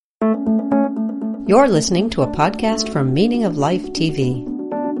You're listening to a podcast from Meaning of Life TV.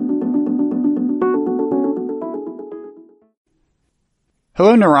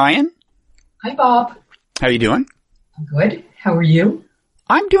 Hello, Narayan. Hi, Bob. How you doing? I'm good. How are you?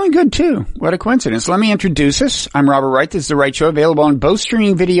 I'm doing good, too. What a coincidence. Let me introduce us. I'm Robert Wright. This is The Wright Show, available on both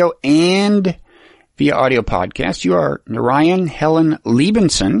streaming video and via audio podcast. You are Narayan Helen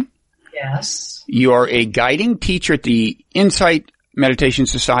Liebenson. Yes. You are a guiding teacher at the Insight Meditation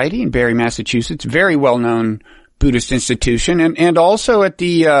Society in Barre, Massachusetts, very well-known Buddhist institution, and also at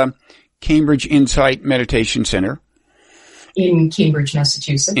the Cambridge Insight Meditation Center. In Cambridge,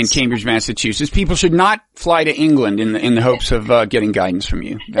 Massachusetts. In Cambridge, Massachusetts. People should not fly to England in the hopes of getting guidance from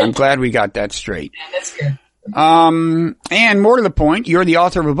you. I'm glad we got that straight. Yeah, that's good. And more to the point, you're the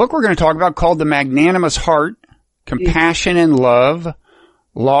author of a book we're going to talk about called The Magnanimous Heart, Compassion and Love,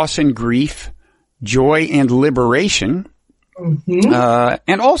 Loss and Grief, Joy and Liberation. Mm-hmm.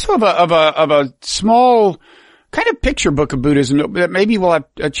 And also of a small kind of picture book of Buddhism that maybe we'll have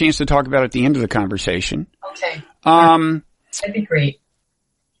a chance to talk about at the end of the conversation. Okay. That'd be great.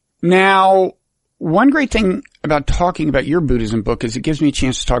 Now, one great thing about talking about your Buddhism book is it gives me a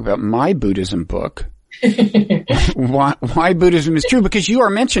chance to talk about my Buddhism book. Why Buddhism is true, because you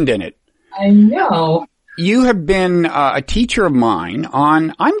are mentioned in it. I know. You have been a teacher of mine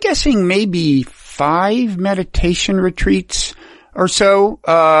on, I'm guessing, maybe 5 meditation retreats or so,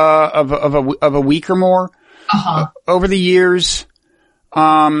 of a week or more, over the years.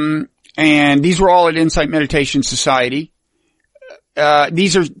 And these were all at Insight Meditation Society.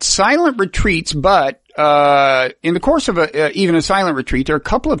 These are silent retreats, but, in the course of even a silent retreat, there are a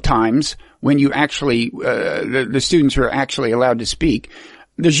couple of times when you actually, the students are actually allowed to speak.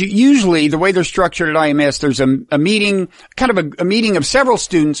 There's usually, the way they're structured at IMS, there's a meeting, kind of a meeting of several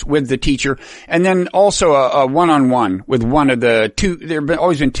students with the teacher, and then also a one-on-one with one of the two. There have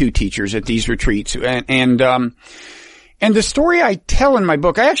always been 2 teachers at these retreats, and the story I tell in my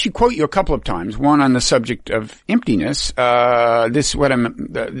book, I actually quote you a couple of times. One on the subject of emptiness. The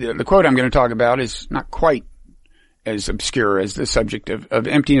quote I'm going to talk about is not quite as obscure as the subject of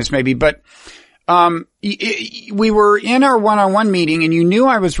emptiness, maybe, but. We were in our one-on-one meeting and you knew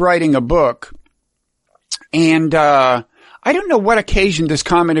I was writing a book, and I don't know what occasioned this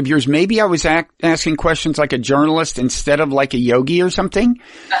comment of yours. Maybe I was asking questions like a journalist instead of like a yogi or something.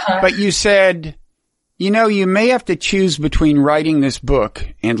 But you said, you know, you may have to choose between writing this book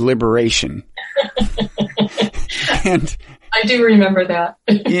and liberation. And I do remember that.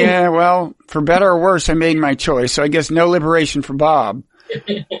 yeah, well, for better or worse, I made my choice. So I guess no liberation for Bob.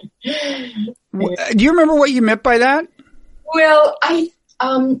 Do you remember what you meant by that? Well, I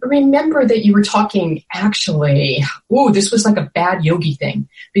remember that you were talking actually, this was like a bad yogi thing,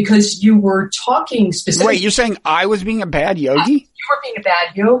 because you were talking specifically. Wait, you're saying I was being a bad yogi? You were being a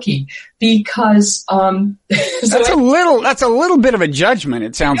bad yogi because that's a little bit of a judgment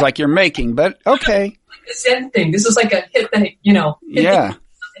it sounds like you're making, but okay. Like the Zen thing. This is like a hit the head.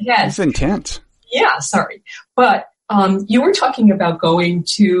 It's intense. Yeah, sorry. But you were talking about going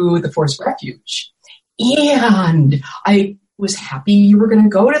to the forest refuge, and I was happy you were going to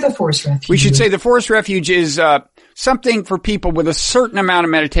go to the forest refuge. We should say the forest refuge is something for people with a certain amount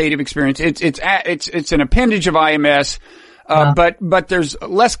of meditative experience. It's an appendage of IMS, but there's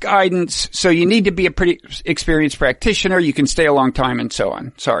less guidance, so you need to be a pretty experienced practitioner. You can stay a long time, and so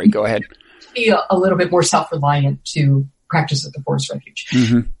on. Sorry, go ahead. Be a little bit more self-reliant to practice at the forest refuge.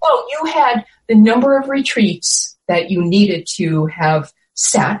 Mm-hmm. Well, you had the number of retreats that you needed to have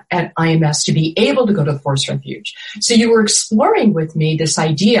sat at IMS to be able to go to the forest refuge. So you were exploring with me this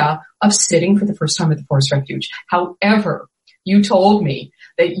idea of sitting for the first time at the forest refuge. However, you told me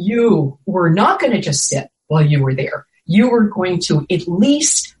that you were not going to just sit while you were there. You were going to at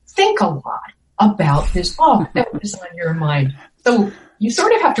least think a lot about this book that was on your mind. So you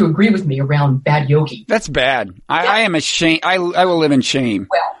sort of have to agree with me around bad yogi. That's bad. I am ashamed. I will live in shame.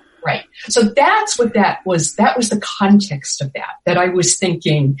 Well, right. So that's what that was. That was the context of that I was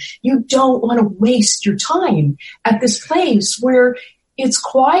thinking, you don't want to waste your time at this place where it's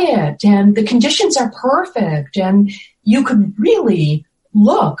quiet and the conditions are perfect and you could really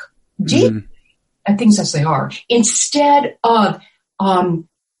look deep at things as they are instead of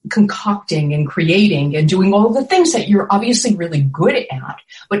concocting and creating and doing all the things that you're obviously really good at,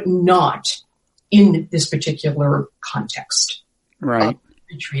 but not in this particular context. Right.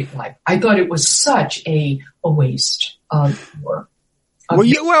 Retreat life. I thought it was such a waste of your.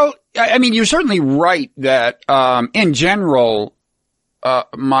 I mean, you're certainly right that, in general,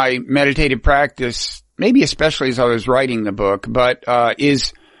 my meditative practice, maybe especially as I was writing the book, but,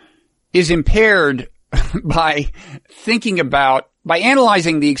 is impaired by thinking about by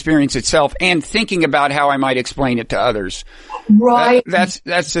analyzing the experience itself and thinking about how I might explain it to others. Right. That's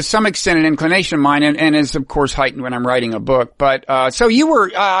to some extent an inclination of mine, and is of course heightened when I'm writing a book. But so you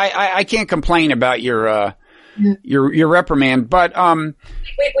were, I can't complain about your reprimand. But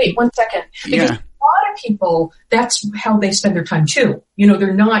wait 1 second, because a lot of people, that's how they spend their time too.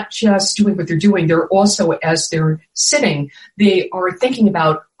 They're not just doing what they're doing; they're also, as they're sitting, they are thinking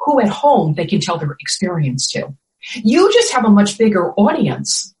about who at home they can tell their experience to. You just have a much bigger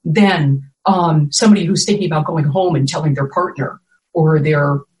audience than somebody who's thinking about going home and telling their partner or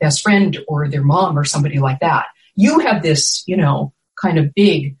their best friend or their mom or somebody like that. You have this, kind of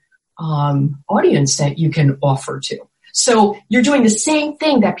big audience that you can offer to. So you're doing the same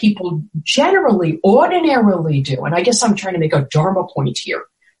thing that people ordinarily do. And I guess I'm trying to make a Dharma point here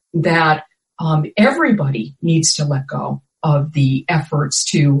that everybody needs to let go of the efforts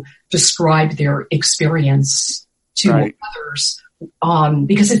to describe their experience to others,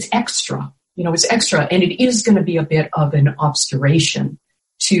 because it's extra. It's extra, and it is going to be a bit of an obscuration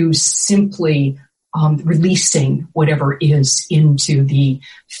to simply releasing whatever is into the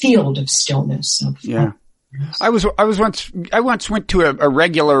field of stillness. I once went to a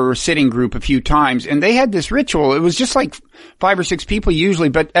regular sitting group a few times, and they had this ritual. It was just like 5 or 6 people usually,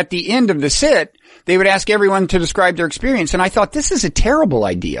 but at the end of the sit, they would ask everyone to describe their experience. And I thought, this is a terrible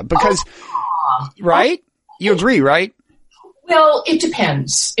idea because, right? You agree, right? Well, it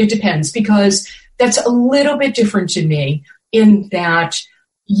depends. It depends, because that's a little bit different to me in that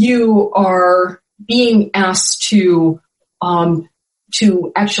you are being asked to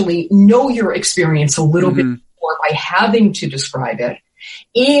actually know your experience a little bit more by having to describe it.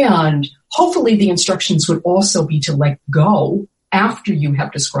 And hopefully the instructions would also be to let go after you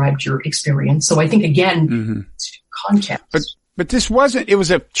have described your experience. So I think, again, context. But this wasn't, it was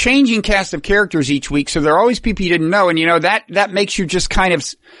a changing cast of characters each week, so there are always people you didn't know, and that makes you just kind of,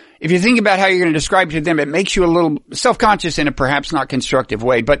 if you think about how you're going to describe it to them, it makes you a little self-conscious in a perhaps not constructive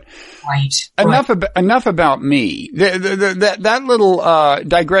way. But enough about me. That little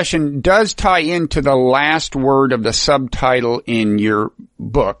digression does tie into the last word of the subtitle in your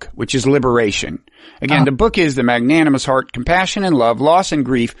book, which is liberation. Again, the book is The Magnanimous Heart, Compassion and Love, Loss and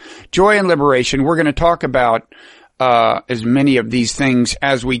Grief, Joy and Liberation. We're going to talk about as many of these things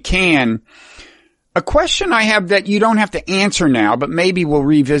as we can. A question I have that you don't have to answer now, but maybe we'll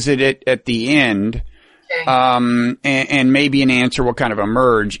revisit it at the end. Okay. And maybe an answer will kind of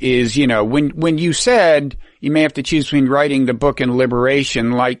emerge is, when you said you may have to choose between writing the book and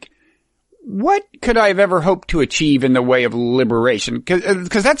liberation, like, what could I have ever hoped to achieve in the way of liberation?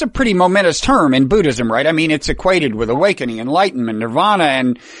 Cause that's a pretty momentous term in Buddhism, right? I mean, it's equated with awakening, enlightenment, nirvana,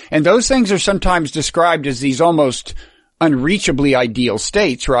 and those things are sometimes described as these almost unreachably ideal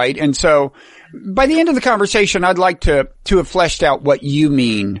states, right? And so by the end of the conversation, I'd like to have fleshed out what you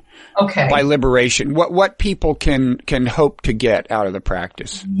mean by liberation, what people can hope to get out of the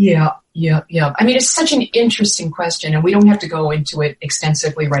practice. Yeah. I mean, it's such an interesting question, and we don't have to go into it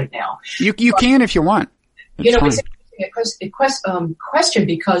extensively right now. You can if you want. It's a question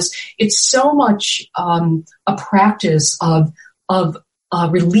because it's so much a practice of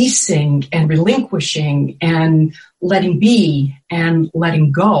releasing and relinquishing and letting be and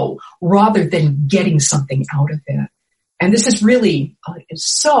letting go rather than getting something out of it. And this is really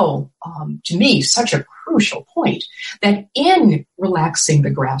to me, such a crucial point that in relaxing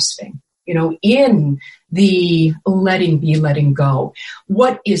the grasping, in the letting be, letting go,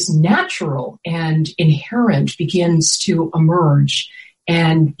 what is natural and inherent begins to emerge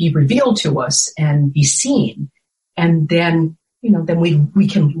and be revealed to us and be seen. And then we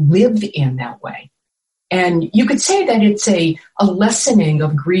can live in that way. And you could say that it's a lessening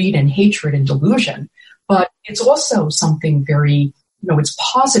of greed and hatred and delusion, but it's also something very, it's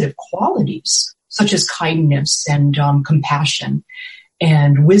positive qualities such as kindness and compassion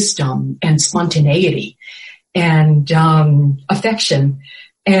and wisdom and spontaneity and affection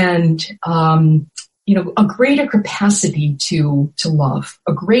and a greater capacity to love,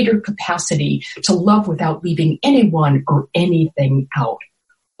 a greater capacity to love without leaving anyone or anything out.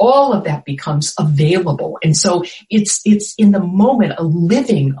 All of that becomes available. And so it's in the moment a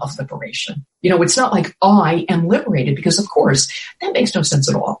living of liberation. It's not like I am liberated, because of course that makes no sense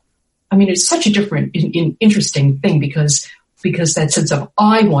at all. I mean, it's such a different, interesting thing because that sense of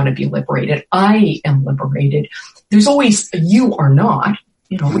I want to be liberated, I am liberated. There's always a you are not,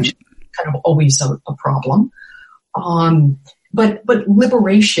 which is kind of always a problem. But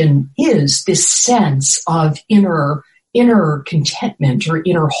liberation is this sense of inner contentment or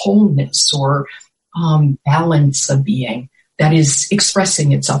inner wholeness or balance of being that is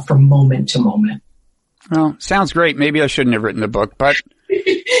expressing itself from moment to moment. Well, sounds great. Maybe I shouldn't have written the book, but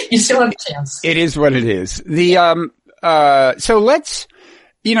you still have a chance. It is what it is. So let's,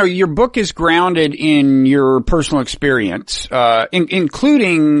 your book is grounded in your personal experience,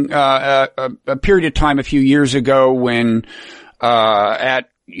 including, a period of time a few years ago when,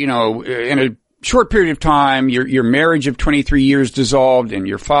 in a short period of time, your marriage of 23 years dissolved and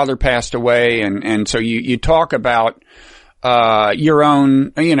your father passed away. And so you talk about, your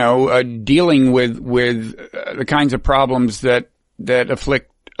own, dealing with the kinds of problems that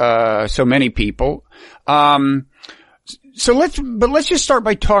afflict, so many people. So let's just start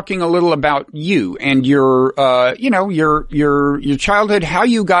by talking a little about you and your childhood, how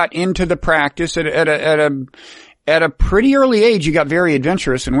you got into the practice at a pretty early age. You got very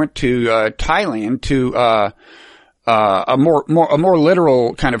adventurous and went to, Thailand to, a more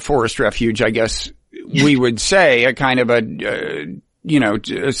literal kind of forest refuge, I guess we would say, a kind of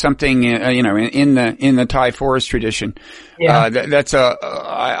something, in the Thai forest tradition. Yeah. That's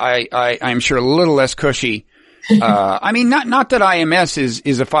I'm sure a little less cushy. Not that IMS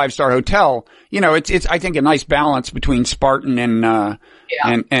is a 5-star hotel. It's, I think, a nice balance between Spartan and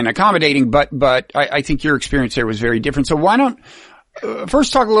accommodating, but I think your experience there was very different. So why don't,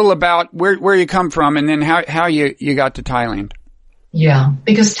 first talk a little about where you come from and then how you got to Thailand. Yeah,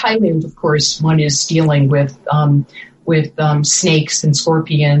 because Thailand, of course, one is dealing with snakes and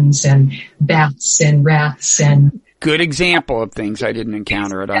scorpions and bats and rats and. Good example of things I didn't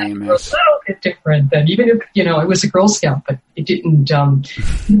encounter at IMS. A little bit different than even if, I was a Girl Scout, but it didn't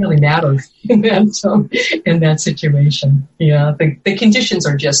really matter in that situation. Yeah, the conditions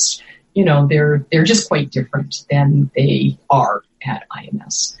are just, they're just quite different than they are at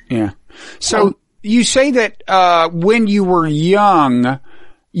IMS. Yeah. So you say that when you were young,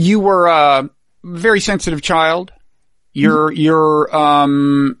 you were a very sensitive child. Your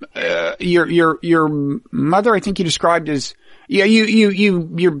mother, I think you described as,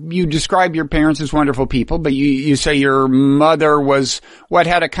 you describe your parents as wonderful people, but you say your mother was,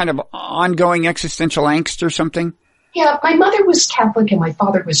 had a kind of ongoing existential angst or something? Yeah, my mother was Catholic and my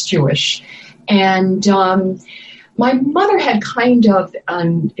father was Jewish. And, my mother had kind of,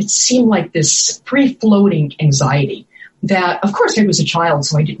 it seemed like this free-floating anxiety that, of course, I was a child,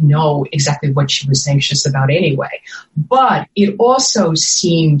 so I didn't know exactly what she was anxious about anyway. But it also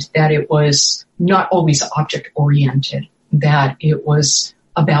seemed that it was not always object-oriented, that it was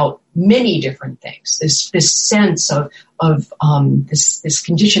about many different things. This sense of this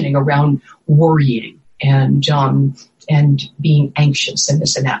conditioning around worrying and being anxious and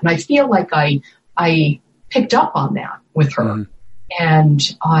this and that. And I feel like I picked up on that with her. Mm.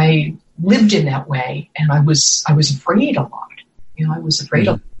 And I lived in that way, and I was afraid a lot. I was afraid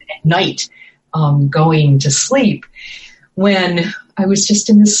at night, going to sleep when I was just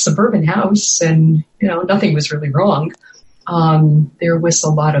in this suburban house and, nothing was really wrong. There was a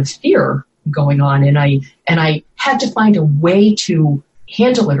lot of fear going on, and I had to find a way to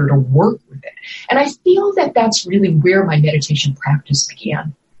handle it or to work with it. And I feel that that's really where my meditation practice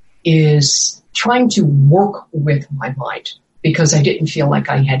began, is trying to work with my mind, because I didn't feel like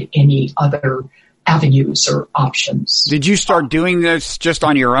I had any other avenues or options. Did you start doing this just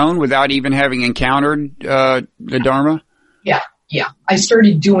on your own without even having encountered the Dharma? Yeah. I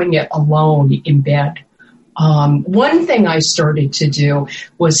started doing it alone in bed. One thing I started to do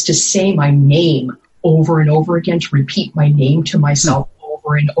was to say my name over and over again, to repeat my name to myself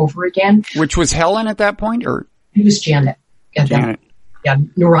over and over again. Which was Helen at that point, or? It was Janet. Yeah,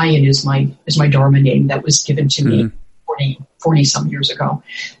 Narayan is my Dharma name that was given to me 40 some years ago.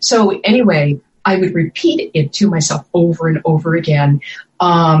 So anyway, I would repeat it to myself over and over again.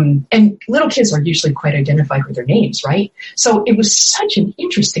 And little kids are usually quite identified with their names, right? So it was such an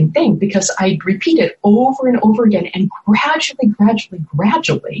interesting thing, because I'd repeat it over and over again, and gradually,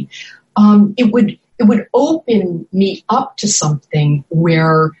 it would open me up to something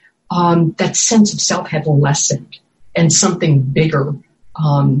where that sense of self had lessened and something bigger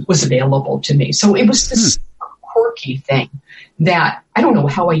was available to me. So it was this quirky thing that I don't know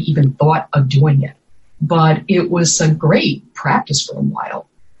how I even thought of doing it, but it was a great practice for a while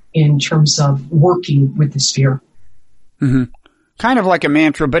in terms of working with this fear. Mm-hmm. Kind of like a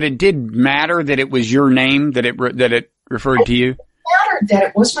mantra, but it did matter that it was your name, that it referred to you? It mattered that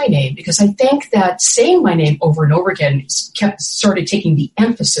it was my name, because I think that saying my name over and over again started taking the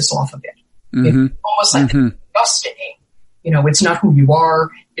emphasis off of it. Mm-hmm. It's almost like just a name. It's not who you are.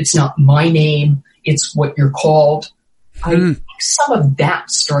 It's not my name. It's what you're called. I think some of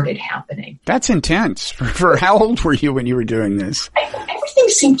that started happening. That's intense. For how old were you when you were doing this? Everything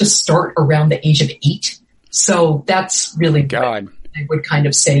seemed to start around the age of 8. So that's really God. I would kind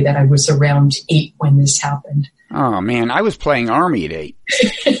of say that I was around 8 when this happened. Oh, man, I was playing Army at 8.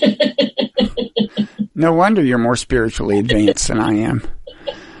 No wonder you're more spiritually advanced than I am.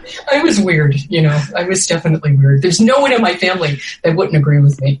 I was weird, I was definitely weird. There's no one in my family that wouldn't agree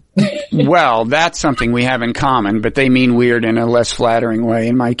with me. Well, that's something we have in common, but they mean weird in a less flattering way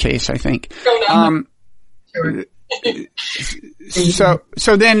in my case, I think. Sure.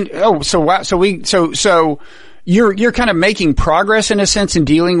 So you're kind of making progress in a sense in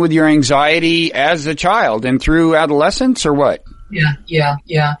dealing with your anxiety as a child and through adolescence, or what? Yeah.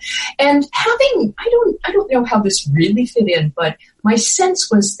 And I don't know how this really fit in, but my sense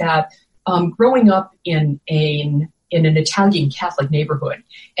was that growing up in an Italian Catholic neighborhood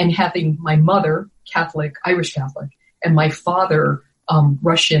and having my mother Catholic, Irish Catholic, and my father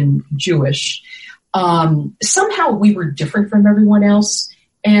Russian Jewish, somehow we were different from everyone else.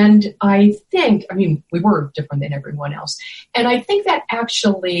 And we were different than everyone else. And I think that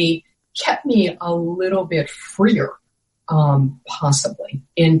actually kept me a little bit freer, possibly,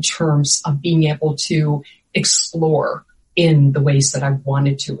 in terms of being able to explore in the ways that I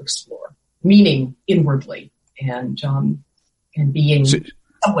wanted to explore, meaning inwardly and being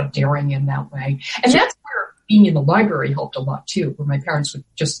somewhat daring in that way. And that's where being in the library helped a lot too, where my parents would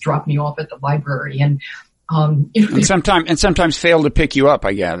just drop me off at the library and sometimes fail to pick you up,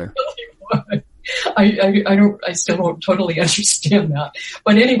 I gather. I still don't totally understand that.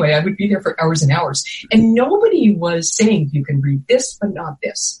 But anyway, I would be there for hours and hours. And nobody was saying you can read this, but not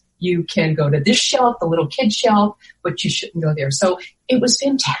this. You can go to this shelf, the little kid shelf, but you shouldn't go there. So it was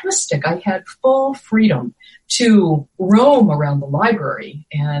fantastic. I had full freedom to roam around the library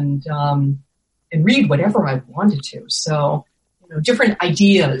and read whatever I wanted to. So, different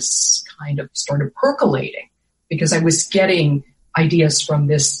ideas kind of started percolating because I was getting ideas from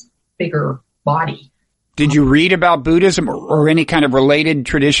this bigger body. Did you read about Buddhism or any kind of related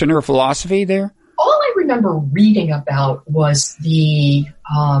tradition or philosophy there? All I remember reading about was the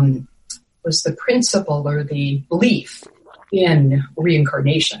principle or the belief in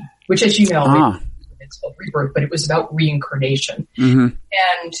reincarnation, which, as you know, it's called rebirth, but it was about reincarnation. Mm-hmm.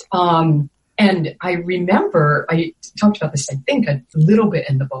 And I remember, I talked about this, I think, a little bit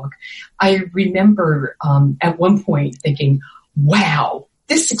in the book. I remember at one point thinking, wow,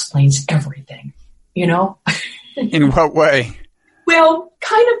 this explains everything, In what way? Well,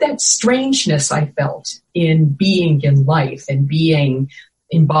 kind of that strangeness I felt in being in life and being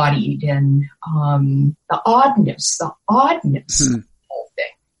embodied and the oddness of the whole thing.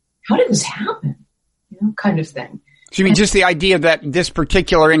 How did this happen? Kind of thing. So you mean just the idea that this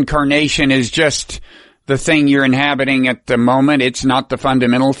particular incarnation is just the thing you're inhabiting at the moment? It's not the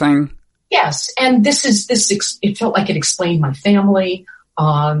fundamental thing? Yes. And it felt like it explained my family,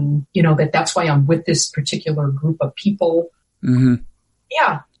 that's why I'm with this particular group of people. Mm-hmm.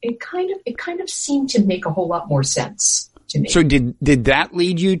 Yeah. It kind of seemed to make a whole lot more sense to me. So did that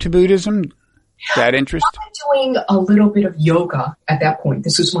lead you to Buddhism? That interest? I was doing a little bit of yoga at that point.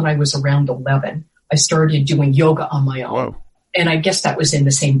 This was when I was around 11. I started doing yoga on my own. Whoa. And I guess that was in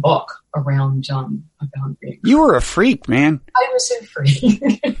the same book around about being. You were a freak, man. I was a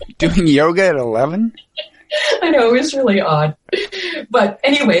freak. Doing yoga at 11? I know, it was really odd. But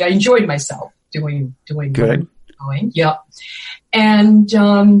anyway, I enjoyed myself doing good. Yeah. And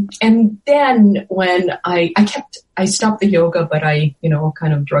then when I stopped the yoga, but I,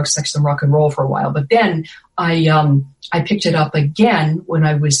 kind of drug, sex, and rock and roll for a while. But then I picked it up again when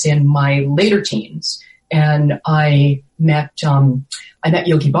I was in my later teens, and I met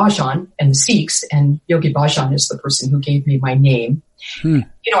Yogi Bhajan and the Sikhs, and Yogi Bhajan is the person who gave me my name. I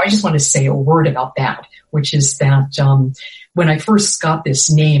just want to say a word about that, which is that when I first got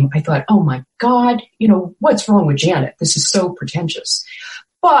this name, I thought, oh my God, what's wrong with Janet? This is so pretentious.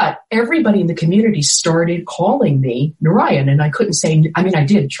 But everybody in the community started calling me Narayan, and I couldn't say, I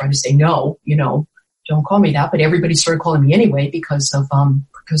did try to say no, don't call me that, but everybody started calling me anyway because of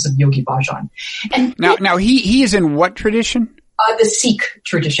Yogi Bhajan. And now he is in what tradition? The Sikh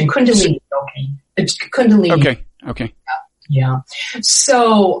tradition, Kundalini yogi. It's Kundalini. Okay. Yeah.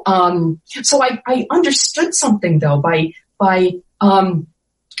 So I understood something though by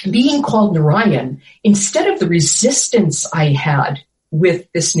being called Narayan, instead of the resistance I had with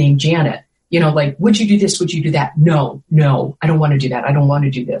this name Janet. Would you do this? Would you do that? No, I don't want to do that. I don't want to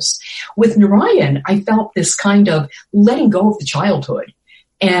do this. With Narayan, I felt this kind of letting go of the childhood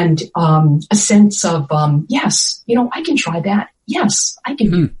and a sense of, yes, I can try that. Yes, I can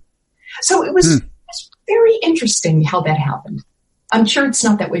do it. So it was very interesting how that happened. I'm sure it's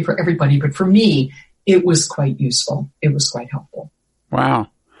not that way for everybody, but for me, it was quite useful. It was quite helpful. Wow.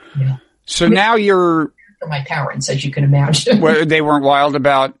 Yeah. So now you're for my parents, as you can imagine. Well, they weren't wild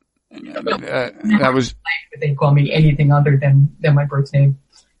about that was. They call me anything other than my birth name.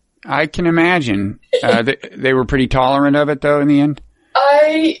 I can imagine. They were pretty tolerant of it, though. In the end,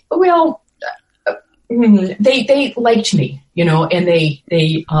 they liked me, and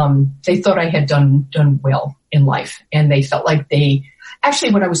they thought I had done well in life, and they felt like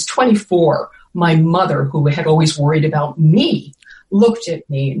actually, when I was 24, my mother, who had always worried about me, looked at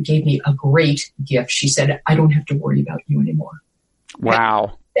me and gave me a great gift. She said, "I don't have to worry about you anymore."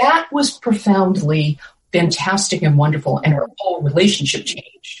 Wow. That was profoundly fantastic and wonderful, and our whole relationship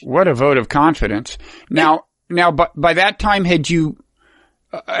changed. What a vote of confidence. Now, by that time, had you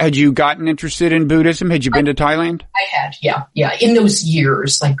gotten interested in Buddhism? Had you been to Thailand? I had, yeah. In those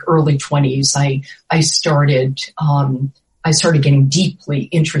years, like early 20s, I started getting deeply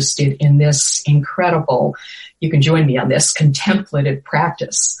interested in this incredible, you can join me on this, contemplative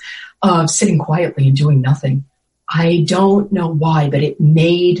practice of sitting quietly and doing nothing. I don't know why, but it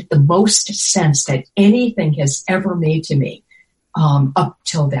made the most sense that anything has ever made to me up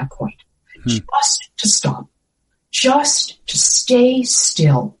till that point. Just to stop, just to stay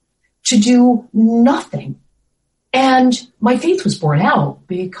still, to do nothing. And my faith was borne out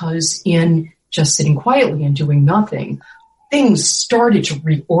because in just sitting quietly and doing nothing, things started to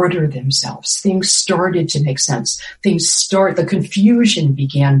reorder themselves. Things started to make sense. The confusion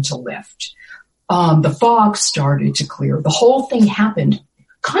began to lift. The fog started to clear. The whole thing happened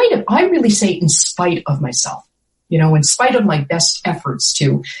I really say in spite of myself, in spite of my best efforts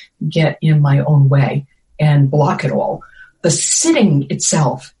to get in my own way and block it all. The sitting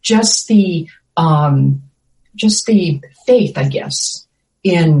itself, just the faith, I guess,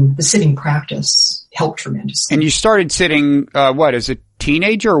 in the sitting practice helped tremendously. And you started sitting, as a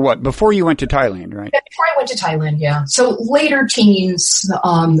teenager or what? Before you went to Thailand, right? Yeah, before I went to Thailand, yeah. So later teens,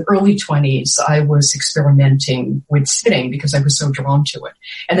 early 20s, I was experimenting with sitting because I was so drawn to it.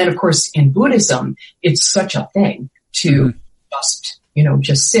 And then, of course, in Buddhism, it's such a thing to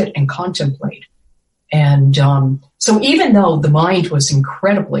just sit and contemplate. And so even though the mind was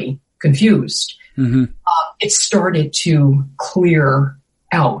incredibly confused, it started to clear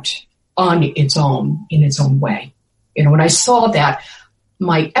out on its own, in its own way. When I saw that,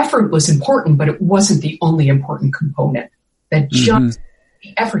 my effort was important, but it wasn't the only important component. That just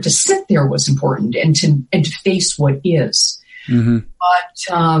the effort to sit there was important and to face what is. But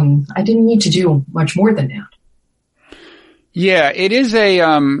I didn't need to do much more than that. Yeah, it is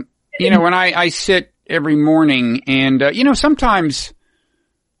when I sit every morning and, sometimes,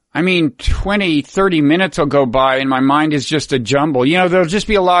 20, 30 minutes will go by and my mind is just a jumble. There'll just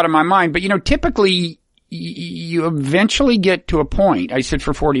be a lot on my mind, but, typically you eventually get to a point. I sit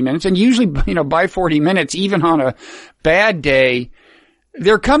for 40 minutes and usually, by 40 minutes, even on a bad day,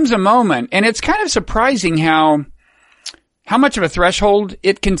 there comes a moment, and it's kind of surprising how much of a threshold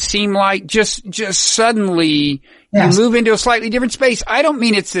it can seem like just suddenly you move into a slightly different space. I don't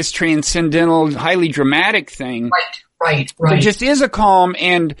mean it's this transcendental, highly dramatic thing. Right. It just is a calm,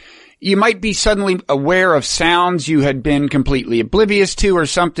 and you might be suddenly aware of sounds you had been completely oblivious to or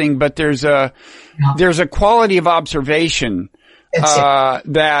something, but there's a quality of observation,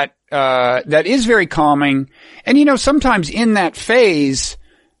 that is very calming. And, sometimes in that phase,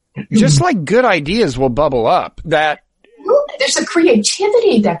 just like good ideas will bubble up there's a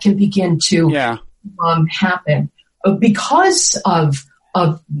creativity that can begin to happen because of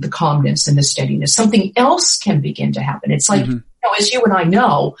the calmness and the steadiness. Something else can begin to happen. It's like, as you and I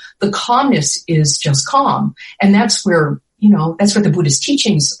know, the calmness is just calm. And that's where the Buddhist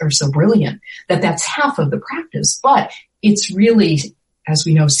teachings are so brilliant, that's half of the practice. But it's really, as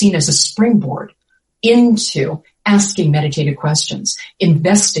we know, seen as a springboard into asking meditative questions,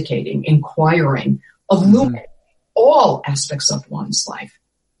 investigating, inquiring, illuminating all aspects of one's life.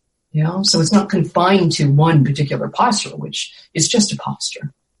 So it's not confined to one particular posture, which is just a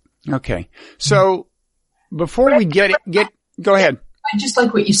posture. Okay. So before we go ahead. I just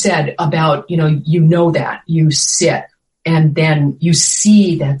like what you said about, that you sit and then you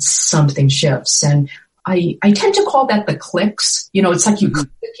see that something shifts. And I tend to call that the clicks. It's like you click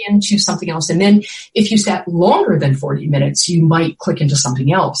into something else. And then if you sat longer than 40 minutes, you might click into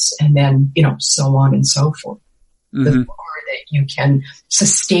something else. And then, so on and so forth. The more that you can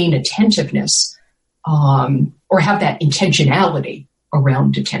sustain attentiveness, or have that intentionality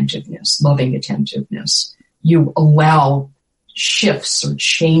around attentiveness, loving attentiveness, you allow shifts or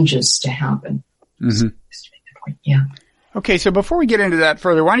changes to happen. Just to make the point, Okay, so before we get into that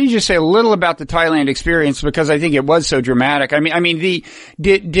further, why don't you just say a little about the Thailand experience, because I think it was so dramatic. I mean,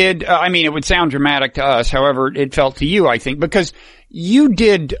 it would sound dramatic to us, however it felt to you, I think, because you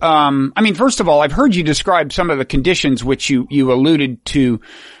did, first of all, I've heard you describe some of the conditions which you alluded to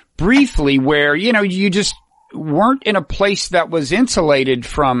briefly, where, you just weren't in a place that was insulated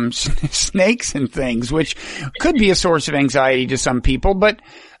from snakes and things, which could be a source of anxiety to some people, but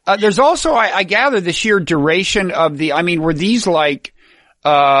there's also, I gather, the sheer duration of were these like,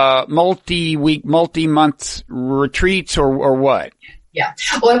 multi-week, multi-month retreats or what? Yeah.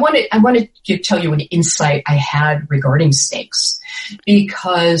 Well, I wanted to tell you an insight I had regarding snakes,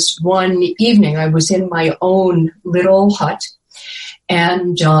 because one evening I was in my own little hut,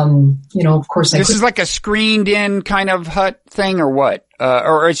 and, of course this is like a screened in kind of hut thing or what?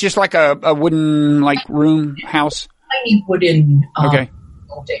 Or it's just like a wooden, like room house? Tiny wooden, okay.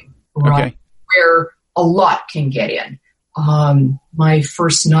 building, right, okay. Where a lot can get in. My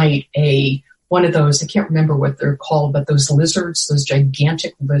first night, one of those, I can't remember what they're called, but those lizards, those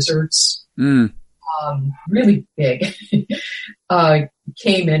gigantic lizards, really big,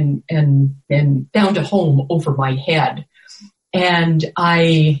 came in and found a home over my head. And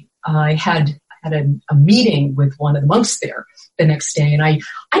I had a meeting with one of the monks there the next day. And I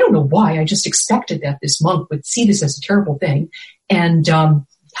don't know why, I just expected that this monk would see this as a terrible thing and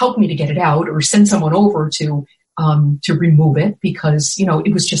help me to get it out, or send someone over to remove it, because,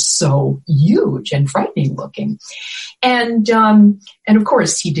 it was just so huge and frightening looking. And of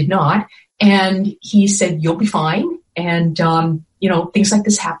course he did not. And he said, "You'll be fine." And, things like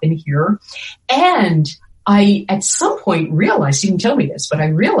this happen here. And I, at some point, realized, he didn't tell me this, but I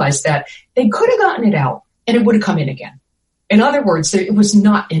realized that they could have gotten it out and it would have come in again. In other words, it was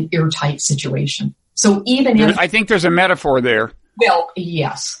not an airtight situation. So even if... I think there's a metaphor there. Well,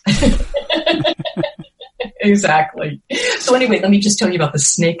 yes. Exactly. So anyway, let me just tell you about the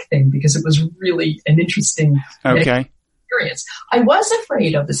snake thing, because it was really an interesting experience. I was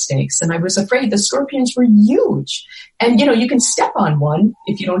afraid of the snakes, and I was afraid the scorpions were huge. And, you can step on one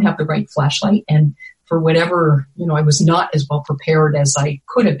if you don't have the right flashlight. And for whatever, I was not as well prepared as I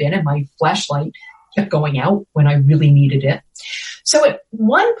could have been, and my flashlight kept going out when I really needed it. So at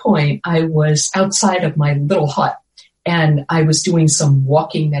one point, I was outside of my little hut, and I was doing some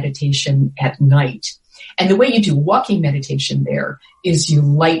walking meditation at night. And the way you do walking meditation there is you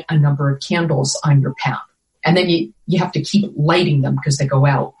light a number of candles on your path. And then you have to keep lighting them because they go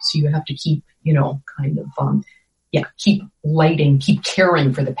out. So you have to keep, keep lighting, keep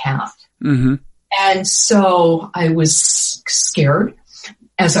caring for the path. Mm-hmm. And so I was scared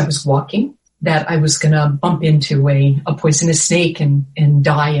as I was walking that I was going to bump into a poisonous snake and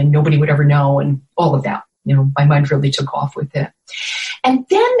die, and nobody would ever know, and all of that. My mind really took off with it. And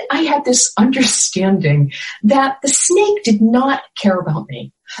then I had this understanding that the snake did not care about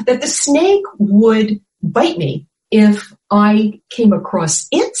me, that the snake would bite me if I came across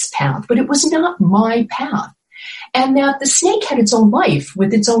its path, but it was not my path. And that the snake had its own life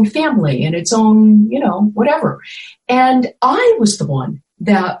with its own family and its own, whatever. And I was the one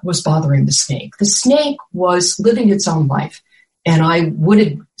that was bothering the snake. The snake was living its own life, and I would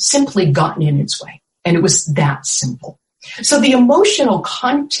have simply gotten in its way. And it was that simple. So the emotional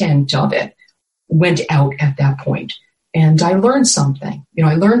content of it went out at that point. And I learned something.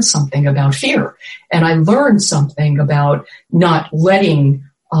 I learned something about fear. And I learned something about not letting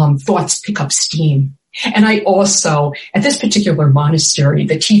thoughts pick up steam. And I also, at this particular monastery,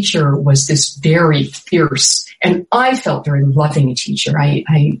 the teacher was this very fierce, and I felt very loving teacher. I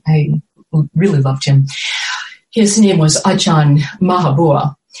really loved him. His name was Ajahn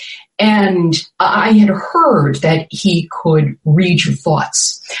Mahabua. And I had heard that he could read your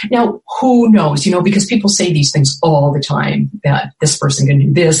thoughts. Now, who knows, because people say these things all the time, that this person can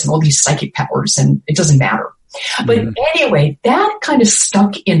do this and all these psychic powers, and it doesn't matter. But anyway, that kind of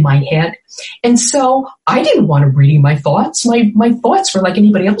stuck in my head. And so I didn't want to read my thoughts. My thoughts were like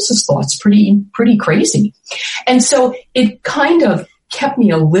anybody else's thoughts, pretty crazy. And so it kind of kept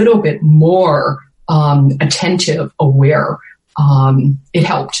me a little bit more attentive, aware. It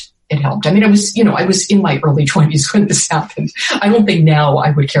helped. It helped. I mean, I was in my early 20s when this happened. I don't think now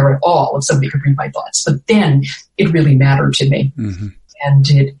I would care at all if somebody could read my thoughts, but then it really mattered to me. Mm-hmm. And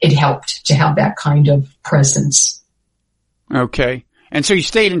it helped to have that kind of presence. Okay. And so you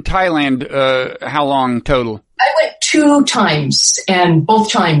stayed in Thailand, how long total? I went 2 times, and both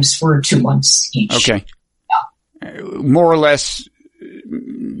times were 2 months each. Okay. Yeah. More or less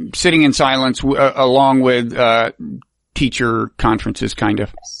sitting in silence along with Teacher conferences, kind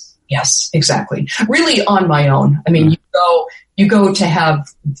of. Yes, exactly. Really on my own. I mean, you go to have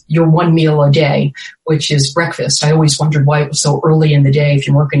your one meal a day, which is breakfast. I always wondered why it was so early in the day if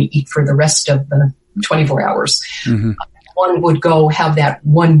you weren't going to eat for the rest of the 24 hours. Mm-hmm. One would go have that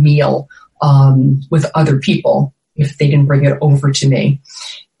one meal with other people if they didn't bring it over to me.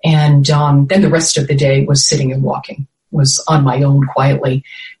 And then the rest of the day was sitting and walking, was on my own quietly.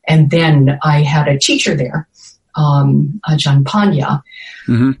 And then I had a teacher there, Ajahn Panya,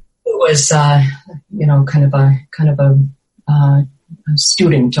 mm-hmm. who was, kind of a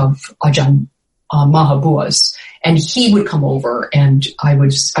student of Ajahn Mahabua's. And he would come over, and I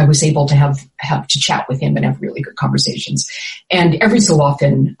was able to have to chat with him and have really good conversations. And every so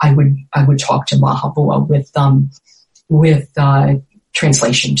often, I would talk to Mahabua with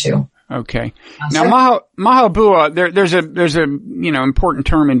translation too. Okay. Now, Mahabua, there's a important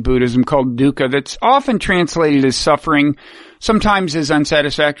term in Buddhism called dukkha that's often translated as suffering, sometimes as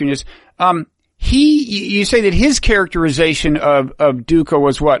unsatisfactoriness. You say that his characterization of dukkha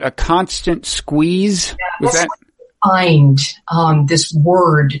was what? A constant squeeze? Yeah, was that? Find this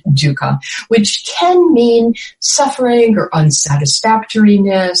word dukkha, which can mean suffering or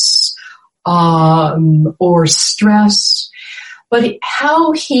unsatisfactoriness, or stress. But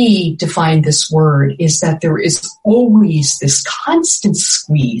how he defined this word is that there is always this constant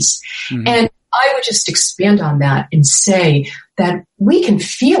squeeze. Mm-hmm. And I would just expand on that and say that we can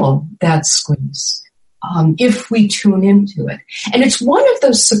feel that squeeze if we tune into it. And it's one of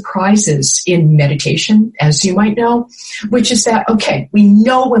those surprises in meditation, as you might know, which is that, okay, we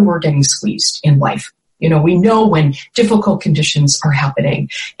know when we're getting squeezed in life. We know when difficult conditions are happening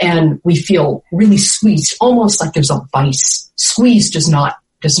and we feel really squeezed, almost like there's a vice. Squeezed is not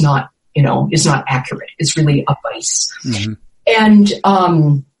accurate. It's really a vice. Mm-hmm.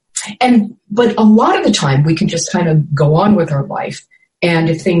 But a lot of the time we can just kind of go on with our life. And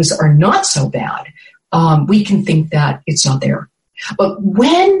if things are not so bad, we can think that it's not there. But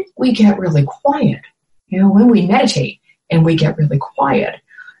when we get really quiet, when we meditate and we get really quiet,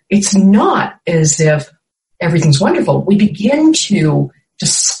 it's not as if everything's wonderful. We begin to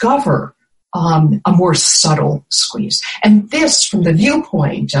discover a more subtle squeeze. And this, from the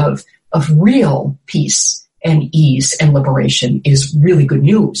viewpoint of real peace and ease and liberation, is really good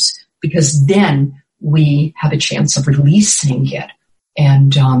news, because then we have a chance of releasing it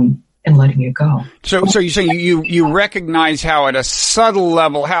and letting it go. So you're saying you recognize how at a subtle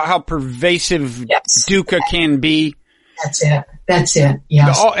level, how pervasive yes. dukkha can be? That's it.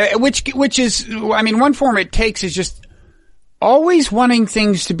 Yes. Which is, one form it takes is just always wanting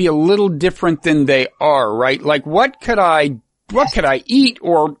things to be a little different than they are, right? Like, what could I eat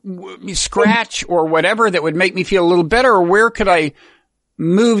or scratch or whatever that would make me feel a little better, or where could I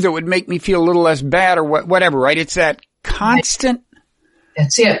move that would make me feel a little less bad, or whatever, right? It's that constant.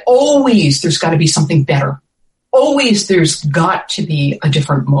 That's it. Always there's got to be something better. Always there's got to be a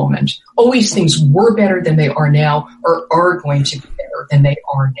different moment. Always things were better than they are now, or are going to be better than they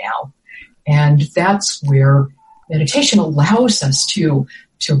are now. And that's where meditation allows us to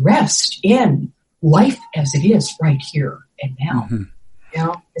rest in life as it is right here and now.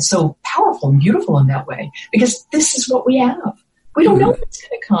 Mm-hmm. It's so powerful and beautiful in that way, because this is what we have. We don't know what's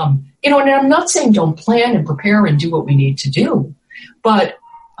going to come. And I'm not saying don't plan and prepare and do what we need to do, but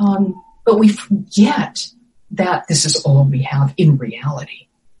we forget that this is all we have in reality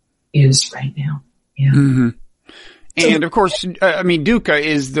is right now. Yeah. Mm-hmm. And of course, dukkha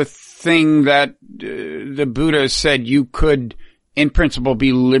is the thing that the Buddha said you could, in principle,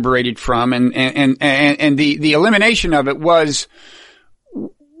 be liberated from, and the elimination of it was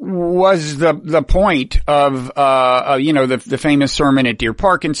the point of the famous sermon at Deer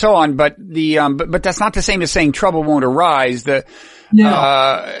Park and so on. But but that's not the same as saying trouble won't arise.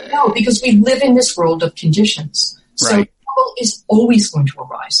 No, because we live in this world of conditions. So right. Trouble is always going to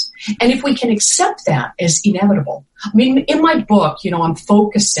arise. And if we can accept that as inevitable, in my book, I'm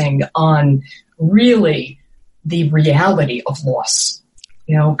focusing on really the reality of loss,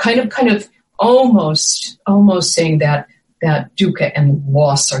 kind of almost saying that dukkha and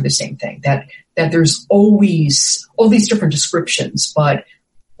loss are the same thing, that there's always all these different descriptions, but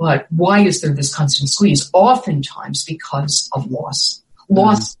why is there this constant squeeze? Oftentimes because of loss.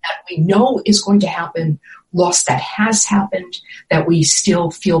 Loss that we know is going to happen, loss that has happened, that we still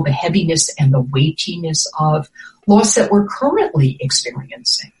feel the heaviness and the weightiness of, loss that we're currently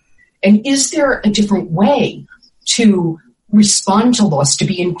experiencing. And is there a different way to respond to loss, to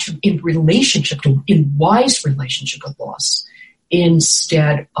be in wise relationship with loss,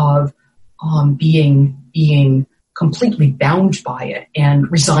 instead of being completely bound by it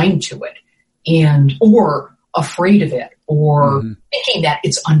and resigned to it, or afraid of it, or thinking that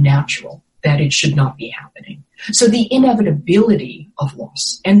it's unnatural, that it should not be happening. So the inevitability of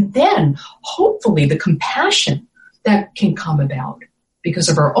loss, and then hopefully the compassion that can come about because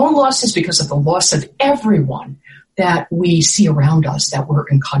of our own losses, because of the loss of everyone that we see around us that we're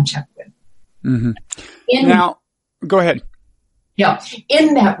in contact with. Mm-hmm. Now, go ahead. Yeah.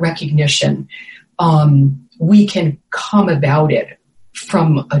 In that recognition, we can come about it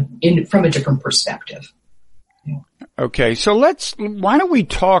from a different perspective. Yeah. Okay. So why don't we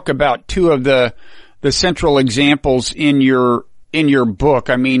talk about two of the central examples in your book?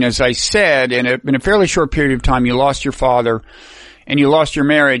 I mean, as I said, in a fairly short period of time, you lost your father and you lost your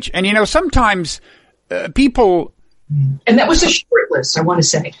marriage. And, sometimes people... And that was a short list, I want to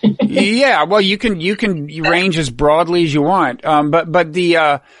say. Yeah, well, you can range as broadly as you want. But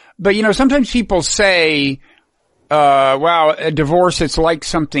sometimes people say, wow, a divorce, it's like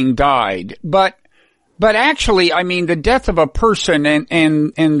something died. But actually, I mean, the death of a person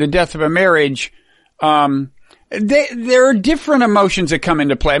and the death of a marriage, there are different emotions that come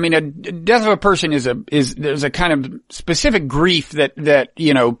into play. I mean, a death of a person there's a kind of specific grief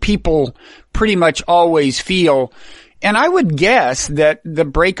that people pretty much always feel. And I would guess that the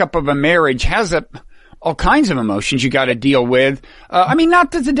breakup of a marriage has all kinds of emotions you got to deal with. I mean,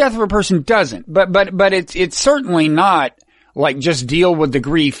 not that the death of a person doesn't, but it's certainly not like just deal with the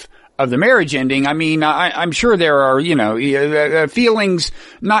grief of the marriage ending. I mean, I'm sure there are, feelings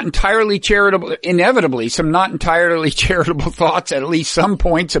not entirely charitable, inevitably some not entirely charitable thoughts at least some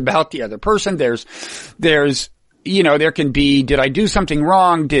points about the other person. There's, there can be, did I do something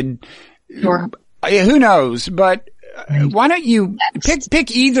wrong? Sure. Who knows? But why don't you pick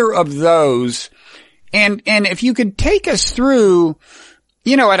either of those? And if you could take us through,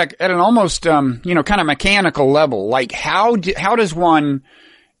 at an almost, kind of mechanical level, like how does one,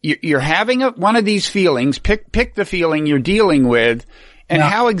 you're having one of these feelings, pick the feeling you're dealing with, and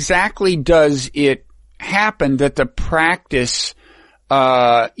how exactly does it happen that the practice,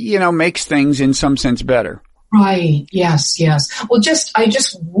 makes things in some sense better? Right. Yes. Well, I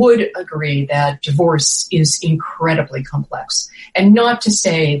just would agree that divorce is incredibly complex, and not to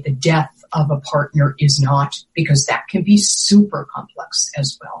say the death of a partner is not, because that can be super complex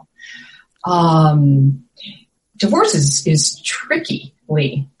as well. Divorce is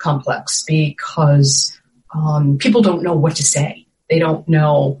trickily complex because people don't know what to say. They don't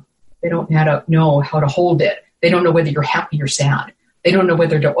know how to hold it. They don't know whether you're happy or sad. They don't know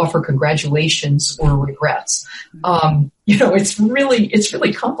whether to offer congratulations or regrets. It's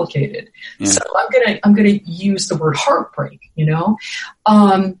really complicated. Yeah. So I'm gonna use the word heartbreak.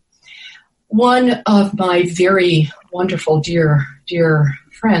 One of my very wonderful, dear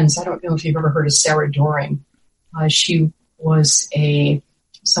friends, I don't know if you've ever heard of Sarah Doring. She was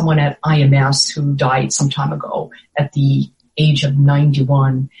someone at IMS who died some time ago at the age of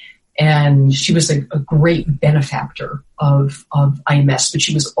 91. And she was a great benefactor of IMS, but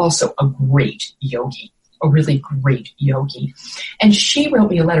she was also a great yogi, a really great yogi. And she wrote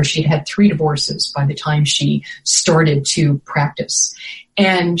me a letter. She had 3 divorces by the time she started to practice.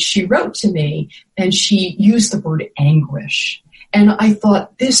 And she wrote to me and she used the word anguish. And I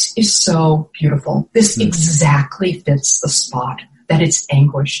thought, this is so beautiful. This exactly fits the spot, that it's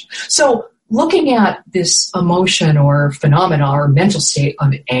anguish. So looking at this emotion or phenomena or mental state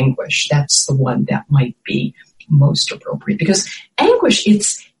of anguish, that's the one that might be most appropriate, because anguish,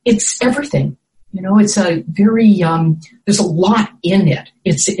 it's everything. It's a very, there's a lot in it.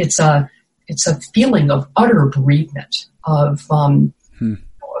 It's a feeling of utter bereavement, of,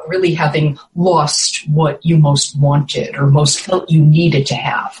 really having lost what you most wanted or most felt you needed to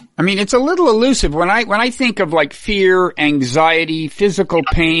have. I mean, it's a little elusive. When I think of like fear, anxiety, physical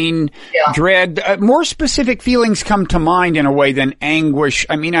pain, dread, more specific feelings come to mind in a way than anguish.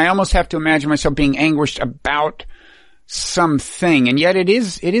 I mean, I almost have to imagine myself being anguished about something, and yet it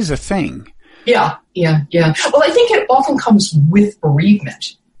is a thing. Yeah. Well, I think it often comes with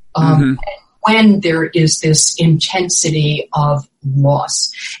bereavement. When there is this intensity of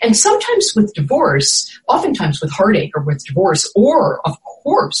loss. And sometimes with divorce, oftentimes with heartache or with divorce, or of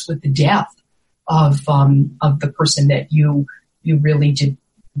course with the death of the person that you really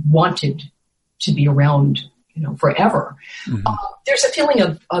wanted to be around, forever. There's a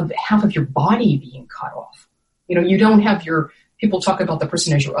feeling of half of your body being cut off. You don't have people talk about the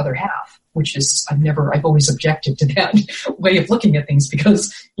person as your other half, which is, I've always objected to that way of looking at things,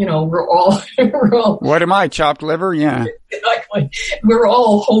 because, we're all, what am I, chopped liver? Yeah. Exactly. We're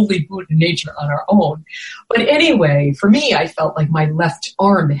all wholly Buddha in nature on our own. But anyway, for me, I felt like my left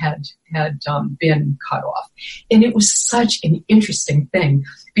arm had been cut off. And it was such an interesting thing,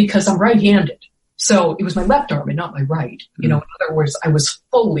 because I'm right-handed. So it was my left arm and not my right. In other words, I was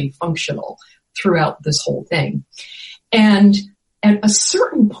fully functional throughout this whole thing. And at a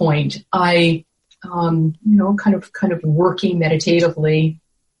certain point, I, kind of working meditatively.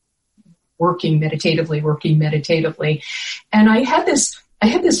 And I had this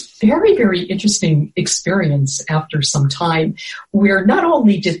very, very interesting experience after some time where not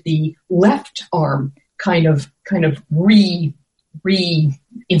only did the left arm kind of reinstate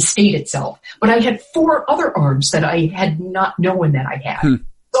itself, but I had 4 other arms that I had not known that I had.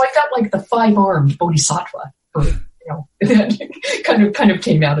 So I felt like the 5-armed bodhisattva, that kind of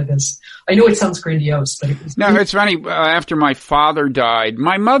came out of this. I know it sounds grandiose, but it was. No, it's funny. After my father died,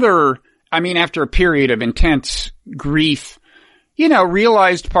 my mother, after a period of intense grief,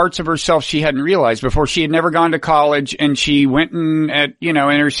 realized parts of herself she hadn't realized before. She had never gone to college, and she went in her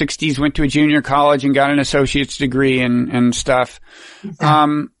 60s, went to a junior college and got an associate's degree and stuff.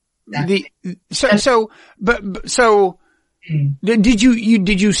 Exactly. Did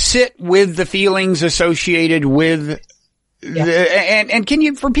you sit with the feelings associated with and can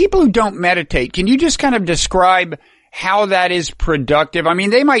you, for people who don't meditate, can you just kind of describe how that is productive?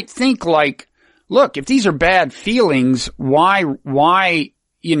 They might think like, look, if these are bad feelings, why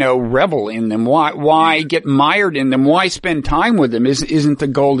revel in them? Why get mired in them? Why spend time with them? Isn't the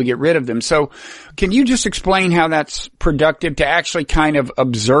goal to get rid of them? So can you just explain how that's productive to actually kind of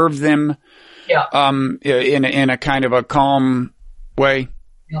observe them? In a kind of a calm way?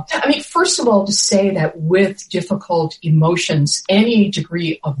 First of all, to say that with difficult emotions, any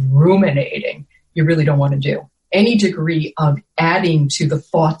degree of ruminating, you really don't want to do. Any degree of adding to the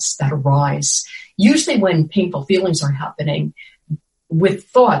thoughts that arise. Usually when painful feelings are happening, with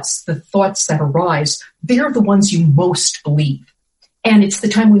thoughts, the thoughts that arise, they're the ones you most believe. And it's the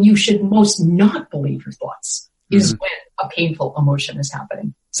time when you should most not believe your thoughts, is when a painful emotion is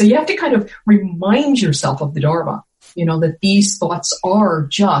happening. So you have to kind of remind yourself of the Dharma, that these thoughts are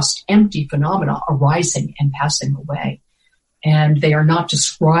just empty phenomena arising and passing away. And they are not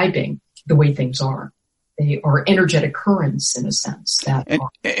describing the way things are. They are energetic currents in a sense.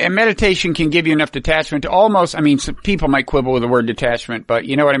 And meditation can give you enough detachment to almost, some people might quibble with the word detachment, but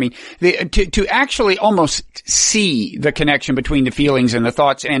you know what I mean? To actually almost see the connection between the feelings and the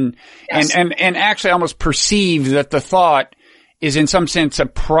thoughts and actually almost perceive that the thought is in some sense a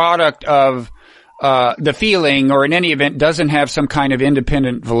product of the feeling, or in any event doesn't have some kind of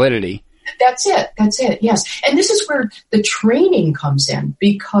independent validity. That's it, yes. And this is where the training comes in,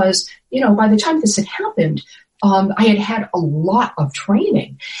 because, by the time this had happened, I had a lot of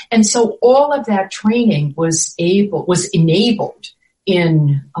training. And so all of that training was enabled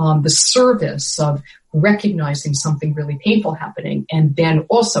in the service of recognizing something really painful happening, and then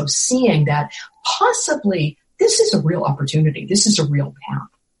also seeing that possibly this is a real opportunity. This is a real path,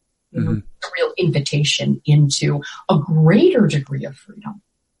 a real invitation into a greater degree of freedom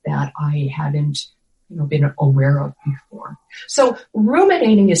that I hadn't, been aware of before. So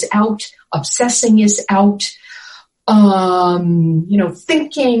ruminating is out, obsessing is out,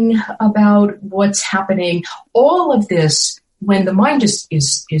 thinking about what's happening. All of this, when the mind is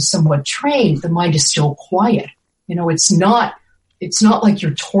somewhat trained, the mind is still quiet. It's not like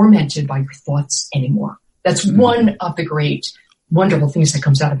you're tormented by your thoughts anymore. That's one of the great, wonderful things that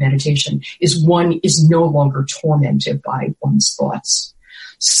comes out of meditation, is one is no longer tormented by one's thoughts.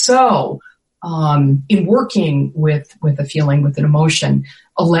 So, in working with a feeling, with an emotion,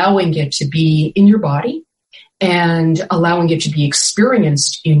 allowing it to be in your body and allowing it to be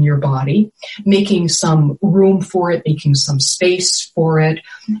experienced in your body, making some room for it, making some space for it,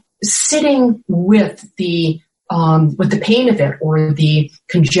 sitting with the pain of it or the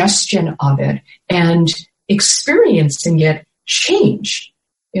congestion of it, and experiencing it change,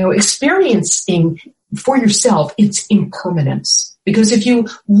 experiencing for yourself its impermanence. Because if you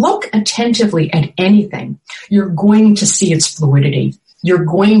look attentively at anything, you're going to see its fluidity. You're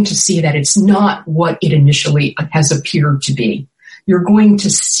going to see that it's not what it initially has appeared to be. You're going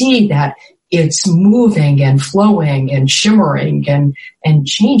to see that it's moving and flowing and shimmering and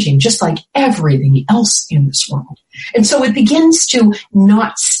changing, just like everything else in this world. And so it begins to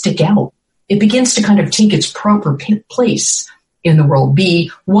not stick out. It begins to kind of take its proper place in the world,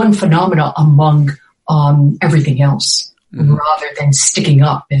 be one phenomena among everything else, rather than sticking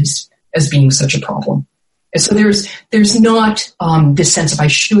up as being such a problem. And so there's not this sense of I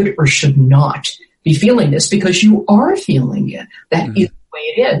should or should not be feeling this, because you are feeling it. That is the way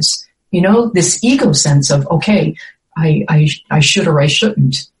it is. This ego sense of, okay, I should or I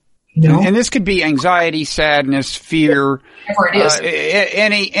shouldn't. And this could be anxiety, sadness, fear, whatever it is.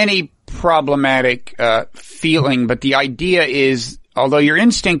 Any problematic feeling. But the idea is although your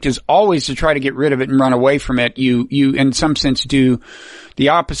instinct is always to try to get rid of it and run away from it, you in some sense do the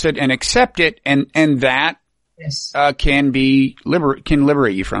opposite and accept it, and that yes. Can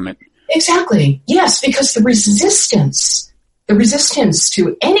liberate you from it. Exactly. Yes, because the resistance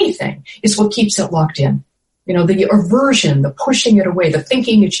to anything is what keeps it locked in. You know, the aversion, the pushing it away, the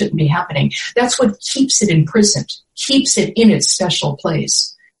thinking it shouldn't be happening. That's what keeps it imprisoned, keeps it in its special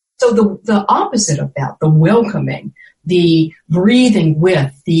place. So the opposite of that, the welcoming, the breathing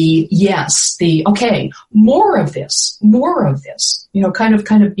with, the yes, the okay, more of this, you know, kind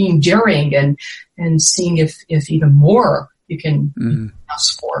of being daring and seeing if even more you can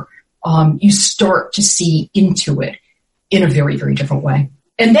ask for. You start to see into it in a very, very different way.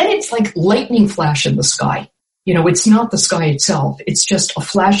 And then it's like lightning flash in the sky. You know, it's not the sky itself. It's just a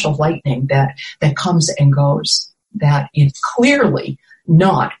flash of lightning that comes and goes. That is clearly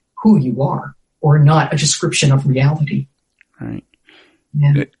not who you are or not a description of reality. Right.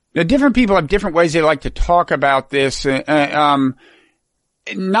 Yeah. Different people have different ways they like to talk about this. To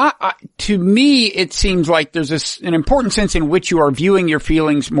me, it seems like there's an important sense in which you are viewing your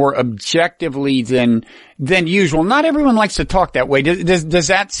feelings more objectively than usual. Not everyone likes to talk that way. Does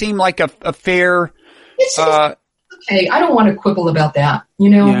that seem like a fair? It's okay. I don't want to quibble about that. You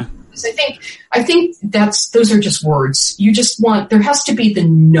know, yeah. Because I think those are just words. You just there has to be the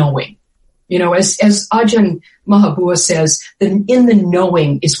knowing. You know, as Ajahn Mahabua says, in the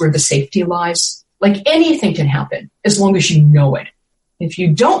knowing is where the safety lies. Like anything can happen as long as you know it. If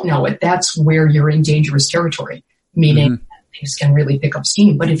you don't know it, that's where you're in dangerous territory, meaning things can really pick up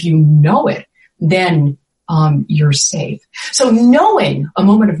steam. But if you know it, then you're safe. So a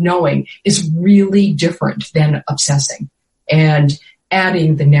moment of knowing is really different than obsessing and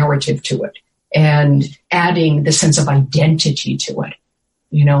adding the narrative to it and adding the sense of identity to it.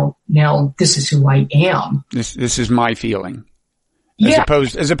 You know, now this is who I am. This is my feeling. Yeah.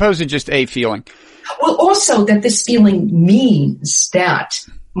 As opposed to just a feeling. Well, also that this feeling means that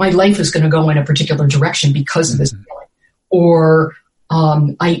my life is going to go in a particular direction because of this feeling. Or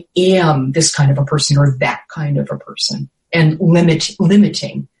I am this kind of a person or that kind of a person, and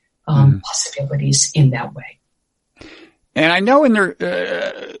limiting possibilities in that way. And I know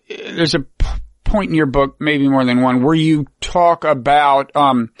there's a point in your book, maybe more than one, where you talk about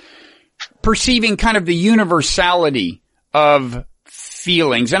perceiving kind of the universality of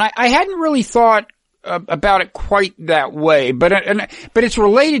feelings. And I hadn't really thought about it quite that way, but it's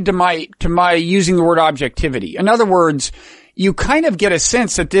related to my using the word objectivity. In other words, you kind of get a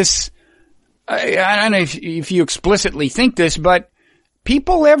sense that this, I don't know if you explicitly think this, but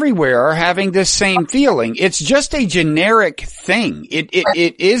people everywhere are having this same feeling. It's just a generic thing. It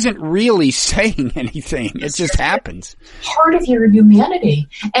isn't really saying anything. It just happens. Part of your humanity.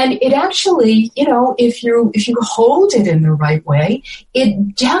 And it actually, you know, if you hold it in the right way,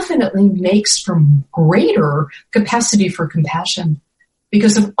 it definitely makes for greater capacity for compassion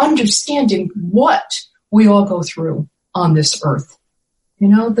because of understanding what we all go through on this earth. You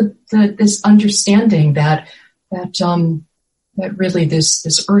know, this understanding that really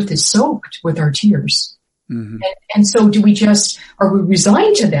this earth is soaked with our tears. Mm-hmm. And so are we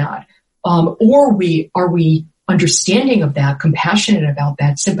resigned to that? Or are we understanding of that, compassionate about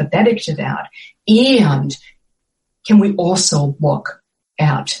that, sympathetic to that? And can we also look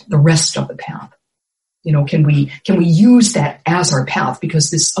at the rest of the path? You know, can we use that as our path? Because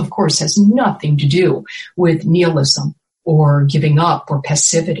this, of course, has nothing to do with nihilism or giving up or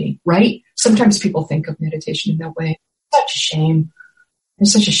passivity, right? Sometimes people think of meditation in that way. Such a shame.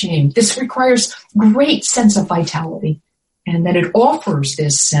 It's such a shame. This requires great sense of vitality, and then it offers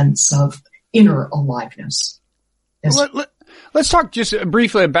this sense of inner aliveness. Let's talk just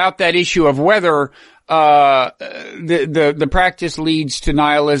briefly about that issue of whether the practice leads to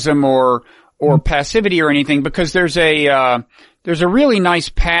nihilism or passivity or anything, because there's a really nice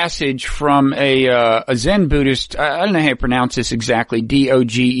passage from a Zen Buddhist. I don't know how you pronounce this exactly.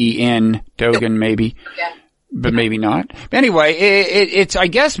 Dogen, Dogen maybe. Okay. But maybe not. Anyway, it's, I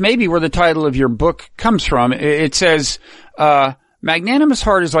guess, maybe where the title of your book comes from. It says, Magnanimous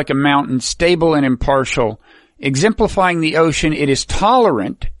Heart is like a mountain, stable and impartial. Exemplifying the ocean, it is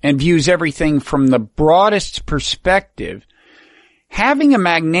tolerant and views everything from the broadest perspective. Having a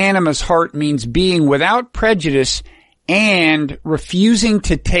magnanimous heart means being without prejudice and refusing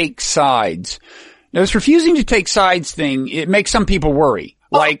to take sides. Now, this refusing to take sides thing, it makes some people worry.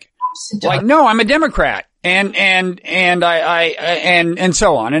 Like, no, I'm a Democrat. And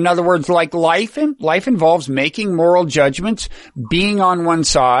so on. In other words, like life involves making moral judgments, being on one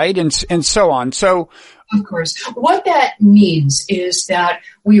side and so on. So. Of course. What that means is that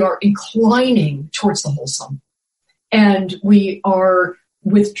we are inclining towards the wholesome. And we are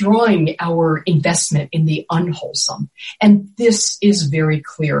withdrawing our investment in the unwholesome. And this is very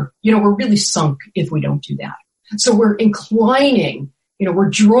clear. We're really sunk if we don't do that. So we're inclining, we're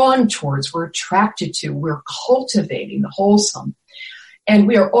drawn towards, we're attracted to, we're cultivating the wholesome. And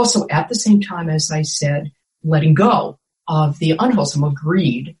we are also at the same time, as I said, letting go of the unwholesome, of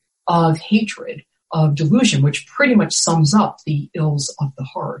greed, of hatred, of delusion, which pretty much sums up the ills of the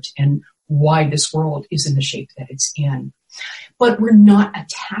heart and why this world is in the shape that it's in. But we're not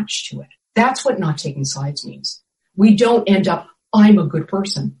attached to it. That's what not taking sides means. We don't end up, I'm a good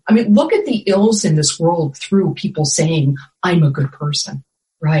person. I mean, look at the ills in this world through people saying, I'm a good person,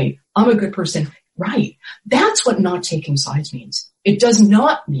 right? I'm a good person, right? That's what not taking sides means. It does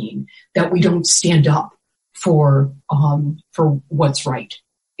not mean that we don't stand up for what's right.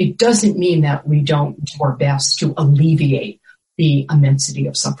 It doesn't mean that we don't do our best to alleviate the immensity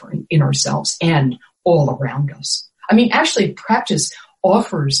of suffering in ourselves and all around us. I mean, actually, practice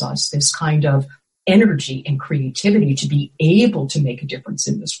offers us this kind of energy and creativity to be able to make a difference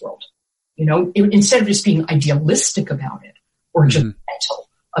in this world. Instead of just being idealistic about it or just mental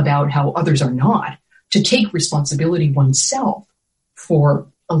about how others are not, to take responsibility oneself for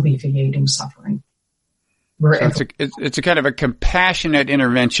alleviating suffering. So it's a kind of a compassionate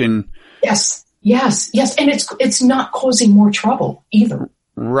intervention. Yes. And it's not causing more trouble either.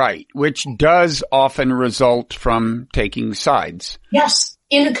 Right. Which does often result from taking sides. Yes.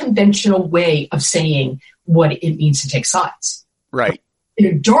 In a conventional way of saying what it means to take sides. Right. In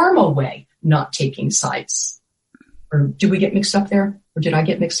a Dharma way, not taking sides. Or did we get mixed up there? Or did I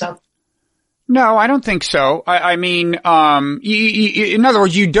get mixed up? No, I don't think so. I mean, in other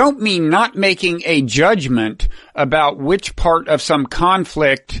words, you don't mean not making a judgment about which part of some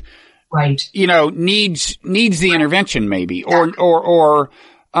conflict, right, needs the intervention maybe, but,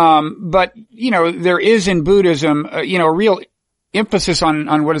 there is in Buddhism, a real emphasis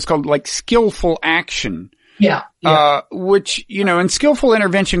on what is called like skillful action. Yeah. Which, and skillful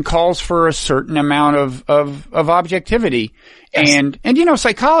intervention calls for a certain amount of objectivity. Yes. And,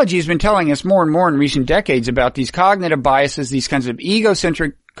 psychology has been telling us more and more in recent decades about these cognitive biases, these kinds of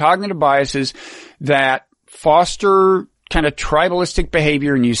egocentric cognitive biases that foster kind of tribalistic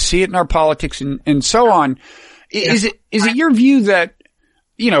behavior. And you see it in our politics and so on. Yeah. Is it your view that,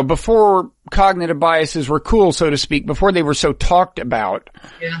 before cognitive biases were cool, so to speak, before they were so talked about,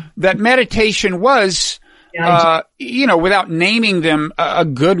 that meditation was, without naming them, a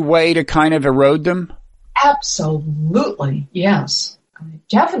good way to kind of erode them? Absolutely. Yes,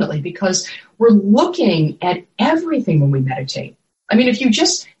 definitely. Because we're looking at everything when we meditate. I mean, if you're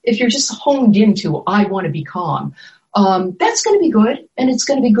just honed into, I want to be calm, that's going to be good. And it's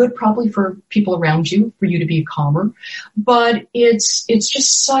going to be good probably for people around you, for you to be calmer. But it's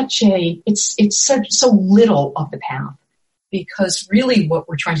just so little of the path, because really what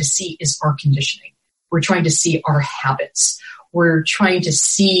we're trying to see is our conditioning. We're trying to see our habits. We're trying to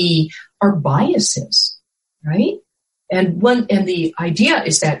see our biases, right? And the idea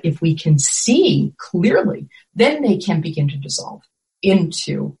is that if we can see clearly, then they can begin to dissolve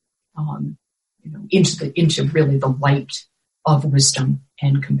into really the light of wisdom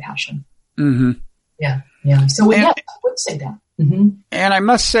and compassion. Mm-hmm. Yeah. So I would say that. Mm-hmm. And I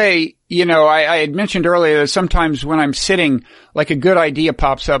must say, I had mentioned earlier that sometimes when I'm sitting, like a good idea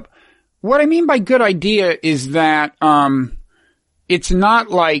pops up. What I mean by good idea is that, it's not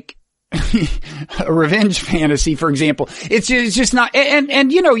like a revenge fantasy, for example. It's just not,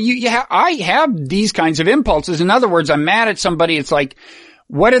 and I have these kinds of impulses. In other words, I'm mad at somebody. It's like,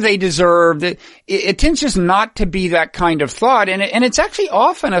 what do they deserve? It tends just not to be that kind of thought. And it's actually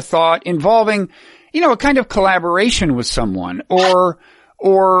often a thought involving, a kind of collaboration with someone or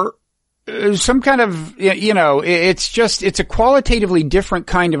some kind of, it's a qualitatively different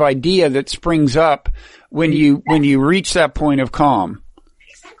kind of idea that springs up when you reach that point of calm.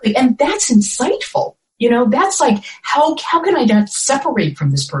 Exactly. And that's insightful. That's like, how can I not separate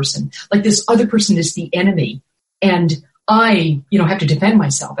from this person? Like this other person is the enemy, and I, have to defend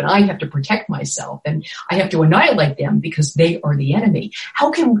myself, and I have to protect myself, and I have to annihilate them because they are the enemy.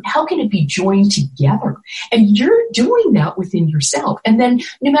 How can it be joined together? And you're doing that within yourself. And then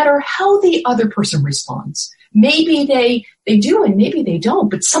no matter how the other person responds, maybe they do and maybe they don't,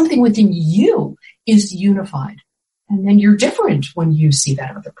 but something within you is unified. And then you're different when you see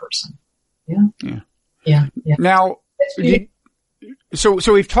that other person. Yeah. Now,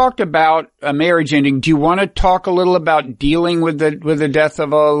 so we've talked about a marriage ending. Do you want to talk a little about dealing with the death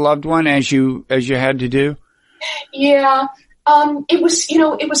of a loved one as you had to do? Yeah. It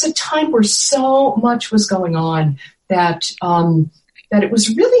was a time where so much was going on that, that it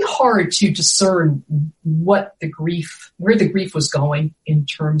was really hard to discern where the grief was going in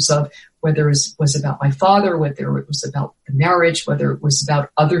terms of whether it was about my father, whether it was about the marriage, whether it was about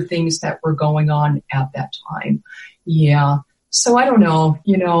other things that were going on at that time. Yeah. So I don't know,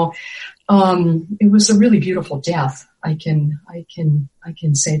 it was a really beautiful death. I can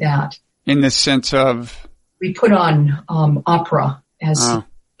say that. In the sense of? We put on, opera as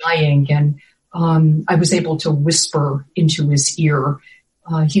dying, and I was able to whisper into his ear.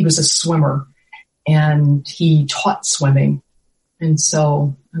 He was a swimmer and he taught swimming. And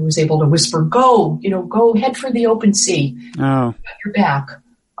so I was able to whisper, go head for the open sea. Oh. Got your back.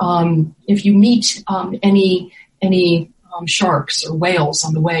 If you meet, any sharks or whales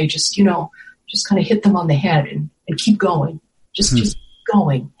on the way, just kind of hit them on the head and keep going. Just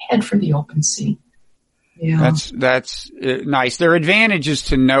going, head for the open sea. Yeah. That's nice. There are advantages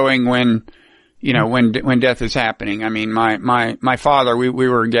to knowing when death is happening. I mean, my father, we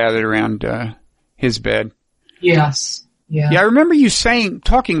were gathered around, his bed. Yes. Yeah. Yeah. I remember you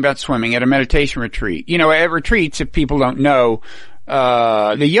talking about swimming at a meditation retreat. At retreats, if people don't know,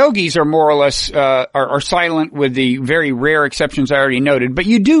 the yogis are more or less, are silent with the very rare exceptions I already noted, but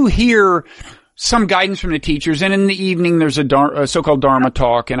you do hear some guidance from the teachers. And in the evening, there's a so-called Dharma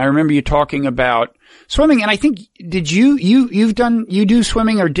talk. And I remember you talking about swimming. And I think, did you do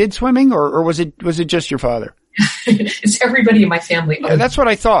swimming or did swimming or was it just your father? It's everybody in my family. Yeah, that's what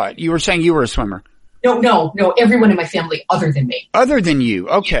I thought. You were saying you were a swimmer. No, everyone in my family other than me. Other than you.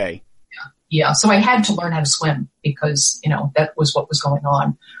 Okay. Yeah. So I had to learn how to swim because, that was what was going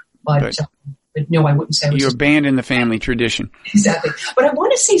on. But no, I wouldn't say I was. You abandoned the family tradition. Exactly. But I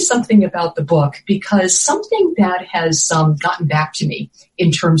want to say something about the book because something that has gotten back to me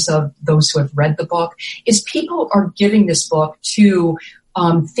in terms of those who have read the book is people are giving this book to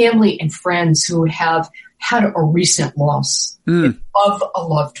family and friends who have had a recent loss of a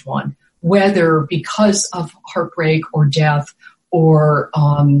loved one, whether because of heartbreak or death or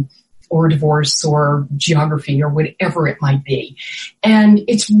divorce or geography or whatever it might be. And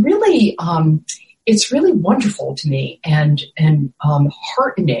it's really wonderful to me and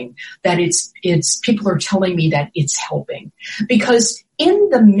heartening that it's people are telling me that it's helping because in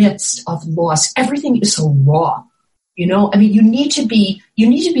the midst of loss, everything is so raw. I mean, you need to be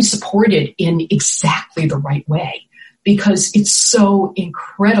supported in exactly the right way because it's so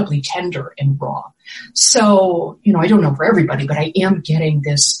incredibly tender and raw. So, I don't know for everybody, but I am getting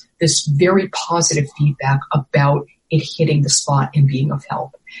this very positive feedback about it hitting the spot and being of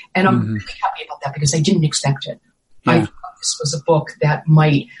help. And I'm really happy about that because I didn't expect it. Yeah. I thought this was a book that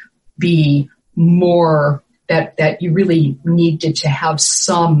might be more that you really needed to have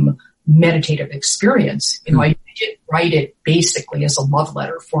some meditative experience. I did write it basically as a love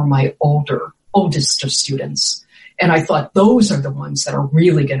letter for my oldest of students. And I thought those are the ones that are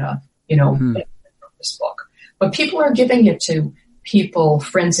really going to, benefit from this book. But people are giving it to people,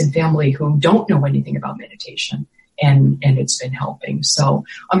 friends and family who don't know anything about meditation. And it's been helping. So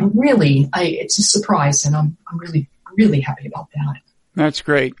it's a surprise and I'm really, really happy about that. That's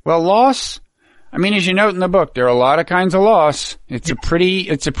great. Well, loss, I mean, as you note in the book, there are a lot of kinds of loss. It's a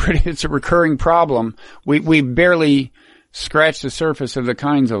recurring problem. We barely scratched the surface of the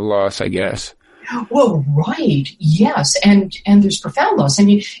kinds of loss, I guess. Well, right. Yes. And there's profound loss. I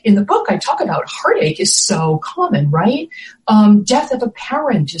mean, in the book, I talk about heartache is so common, right? Death of a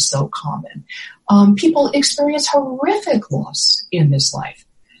parent is so common. People experience horrific loss in this life.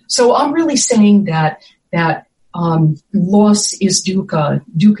 So I'm really saying that loss is dukka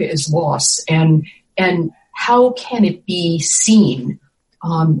is loss. And how can it be seen,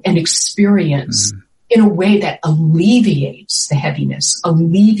 and experienced in a way that alleviates the heaviness,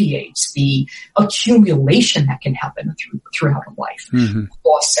 alleviates the accumulation that can happen throughout a life.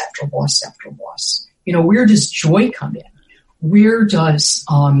 Loss after loss after loss. Where does joy come in? Where does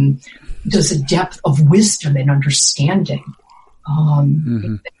a depth of wisdom and understanding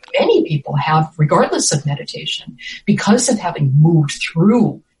many people have, regardless of meditation, because of having moved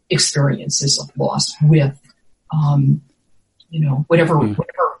through experiences of loss with, whatever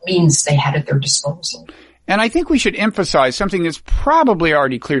means they had at their disposal. And I think we should emphasize something that's probably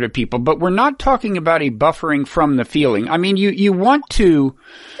already clear to people, but we're not talking about a buffering from the feeling. I mean, you want to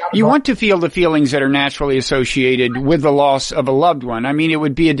feel the feelings that are naturally associated with the loss of a loved one. I mean, it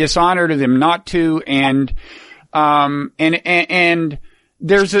would be a dishonor to them not to, and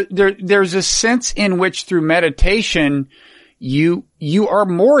there's a sense in which through meditation, you are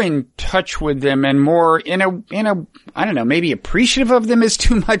more in touch with them and more in a, I don't know, maybe appreciative of them is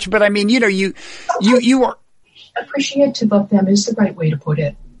too much, but I mean, you are appreciative of them is the right way to put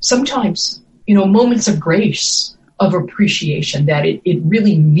it. Sometimes, moments of grace, of appreciation, that it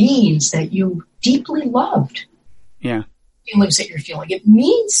really means that you deeply loved. Yeah. Feelings that you're feeling. It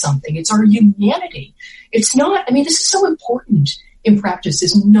means something. It's our humanity. It's not, I mean, this is so important in practice,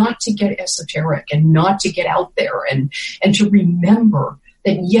 is not to get esoteric and not to get out there, and to remember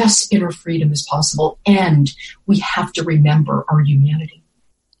that yes, inner freedom is possible, and we have to remember our humanity.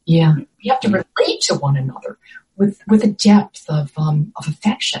 Yeah. We have to relate to one another with a depth of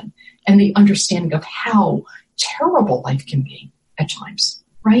affection and the understanding of how terrible life can be at times.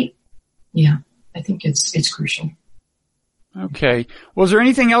 Right? Yeah. I think it's crucial. Okay. Well, is there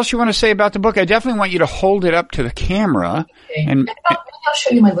anything else you want to say about the book? I definitely want you to hold it up to the camera. Okay. And I'll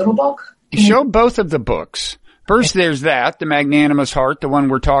show you my little book. Show both of the books. First, there's that, the Magnanimous Heart, the one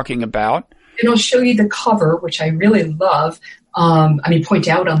we're talking about. And I'll show you the cover, which I really love. Point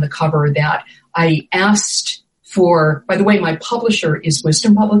out on the cover that I asked for, by the way, my publisher is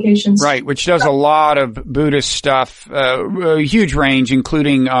Wisdom Publications. Right, which does a lot of Buddhist stuff, a huge range,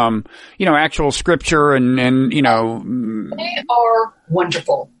 including, actual scripture and. They are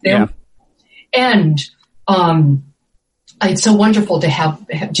wonderful. Yeah. And, it's so wonderful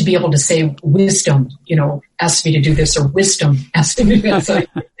to be able to say wisdom, asked me to do this, or wisdom asked me to do that. So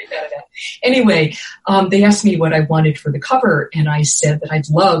anyway, they asked me what I wanted for the cover, and I said that I'd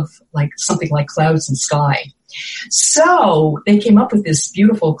love something like clouds and sky. So they came up with this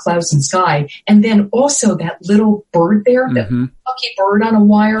beautiful clouds and sky, and then also that little bird there, that lucky bird on a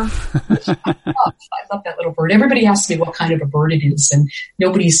wire. I love that little bird. Everybody asks me what kind of a bird it is, and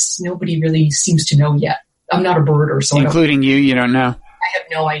nobody really seems to know yet. I'm not a birder, so including you don't know. I have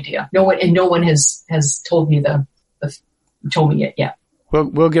no idea. No one has told me told me it yet.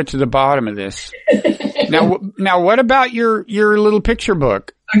 We'll get to the bottom of this. Now, what about your little picture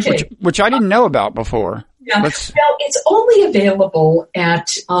book, which I didn't know about before? Yeah. Well, it's only available at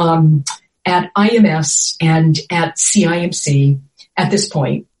IMS and at CIMC at this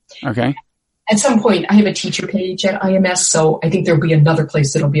point. Okay. At some point, I have a teacher page at IMS, so I think there'll be another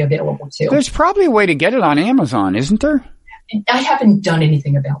place that'll be available too. There's probably a way to get it on Amazon, isn't there? I haven't done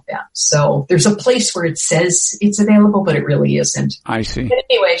anything about that. So there's a place where it says it's available, but it really isn't. I see. But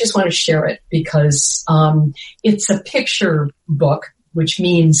anyway, I just want to share it because it's a picture book, which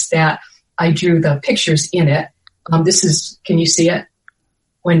means that I drew the pictures in it. Can you see it?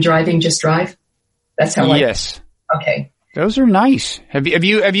 When driving, just drive. That's how. Yes. Okay. Those are nice. Have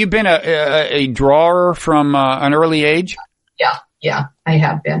you been a drawer from an early age? Yeah, I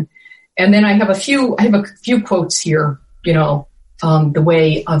have been. And then I have a few quotes here. The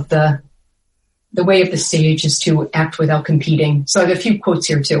way of the stage is to act without competing. So I have a few quotes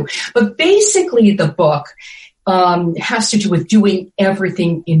here too. But basically, the book has to do with doing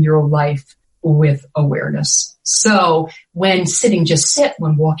everything in your life with awareness. So when sitting, just sit.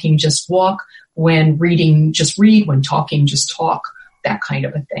 When walking, just walk. When reading, just read. When talking, just talk. That kind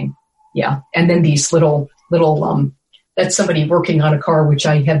of a thing. Yeah. And then these little, that's somebody working on a car, which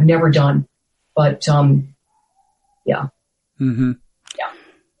I have never done. But, yeah. Mm-hmm. Yeah.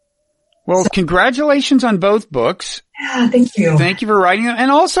 Well, congratulations on both books. Yeah, thank you. Thank you for writing them. And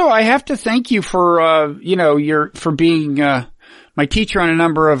also, I have to thank you for, for being, my teacher on a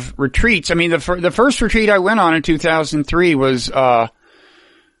number of retreats. I mean, the first retreat I went on in 2003 was, I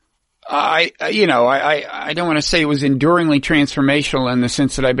don't want to say it was enduringly transformational in the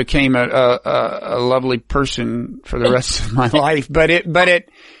sense that I became a lovely person for the rest of my life, but it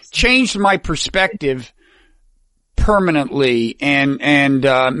changed my perspective permanently and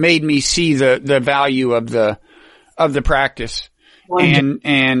made me see the value of the practice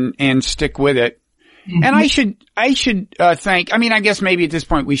and stick with it. Mm-hmm. And I should thank, I guess maybe at this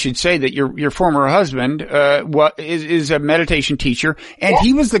point we should say that your former husband, is a meditation teacher, and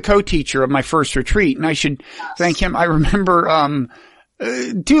he was the co-teacher of my first retreat, and I should thank him. I remember,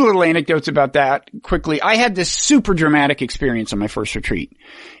 two little anecdotes about that quickly. I had this super dramatic experience on my first retreat.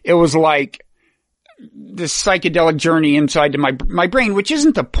 It was like this psychedelic journey inside to my brain, which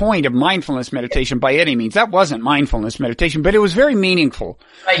isn't the point of mindfulness meditation by any means. That wasn't mindfulness meditation, but it was very meaningful.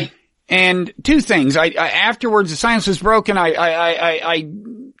 Right. And two things. I afterwards, the silence was broken. I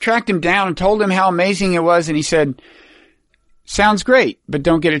tracked him down and told him how amazing it was. And he said, sounds great, but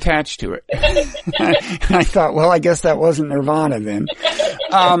don't get attached to it. And I thought, well, I guess that wasn't nirvana then.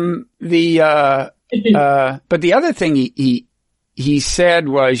 But the other thing he said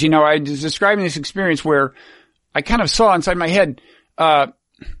was, I was describing this experience where I kind of saw inside my head,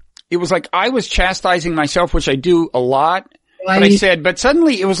 it was like I was chastising myself, which I do a lot. But I said, but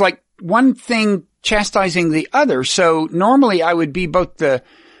suddenly it was like one thing chastising the other. So normally I would be both the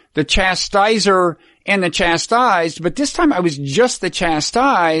chastiser and the chastised, but this time I was just the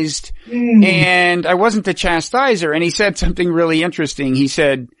chastised and I wasn't the chastiser. And he said something really interesting. He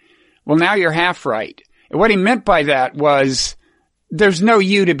said, well, now you're half right. And what he meant by that was there's no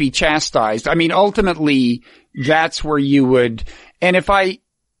you to be chastised. I mean, ultimately, that's where you would, and if I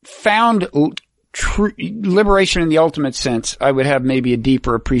found liberation in the ultimate sense, I would have maybe a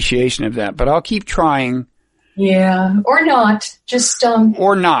deeper appreciation of that, but I'll keep trying. Yeah. Or not. Just,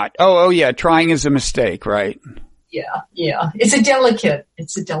 or not. Oh, yeah. Trying is a mistake, right? Yeah. Yeah. It's a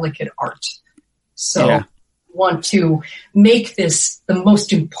delicate art. So want to make this the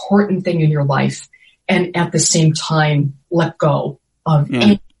most important thing in your life and at the same time let go of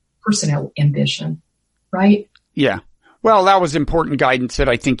any personal ambition, right? Yeah. Well, that was important guidance that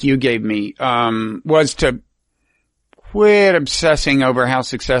I think you gave me, was to quit obsessing over how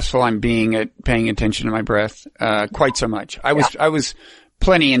successful I'm being at paying attention to my breath, quite so much. I was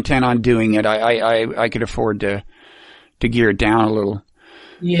plenty intent on doing it. I could afford to gear it down a little.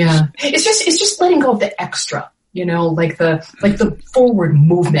 Yeah. It's just letting go of the extra, like the forward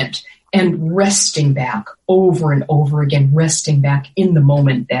movement and resting back over and over again, resting back in the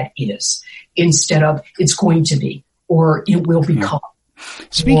moment that is, instead of it's going to be or it will become.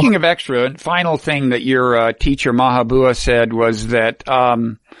 Speaking of extra, final thing that your teacher Mahabua said was that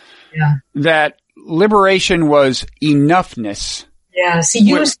that liberation was enoughness. Yes, he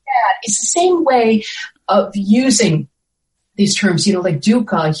used that. It's the same way of using these terms, like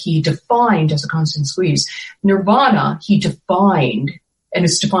dukka, he defined as a constant squeeze. Nirvana, he defined, and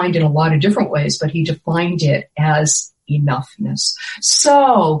it's defined in a lot of different ways, but he defined it as enoughness.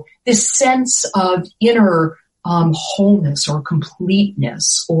 So this sense of inner wholeness or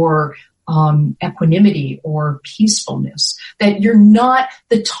completeness or equanimity or peacefulness, that you're not,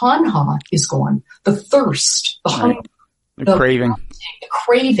 the tanha is gone, the thirst, the hunger, the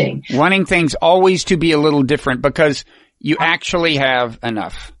craving. Wanting things always to be a little different because you actually have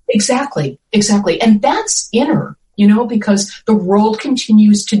enough. Exactly. And that's inner, because the world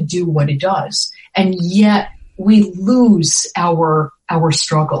continues to do what it does. And yet we lose our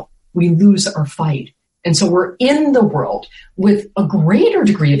struggle. We lose our fight. And so we're in the world with a greater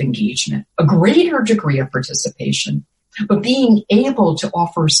degree of engagement, a greater degree of participation, but being able to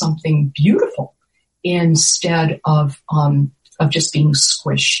offer something beautiful instead of just being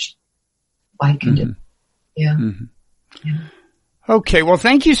squished by conditions. Yeah. Mm-hmm. Yeah. Okay. Well,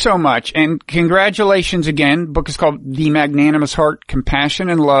 thank you so much. And congratulations again. The book is called The Magnanimous Heart, Compassion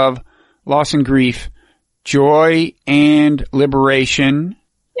and Love, Loss and Grief, Joy and Liberation.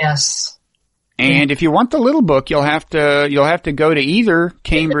 Yes. And if you want the little book, you'll have to go to either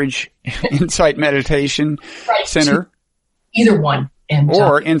Cambridge Insight Meditation Center. Either one.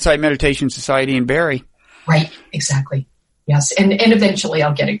 Or Insight Meditation Society in Barrie. Right. Exactly. Yes. And eventually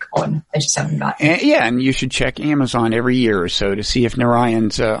I'll get it going. I just haven't gotten it. And you should check Amazon every year or so to see if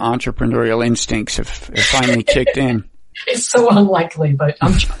Narayan's entrepreneurial instincts have finally kicked in. It's so unlikely, but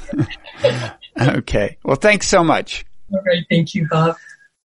I'm trying. Okay. Well, thanks so much. All right. Thank you, Bob.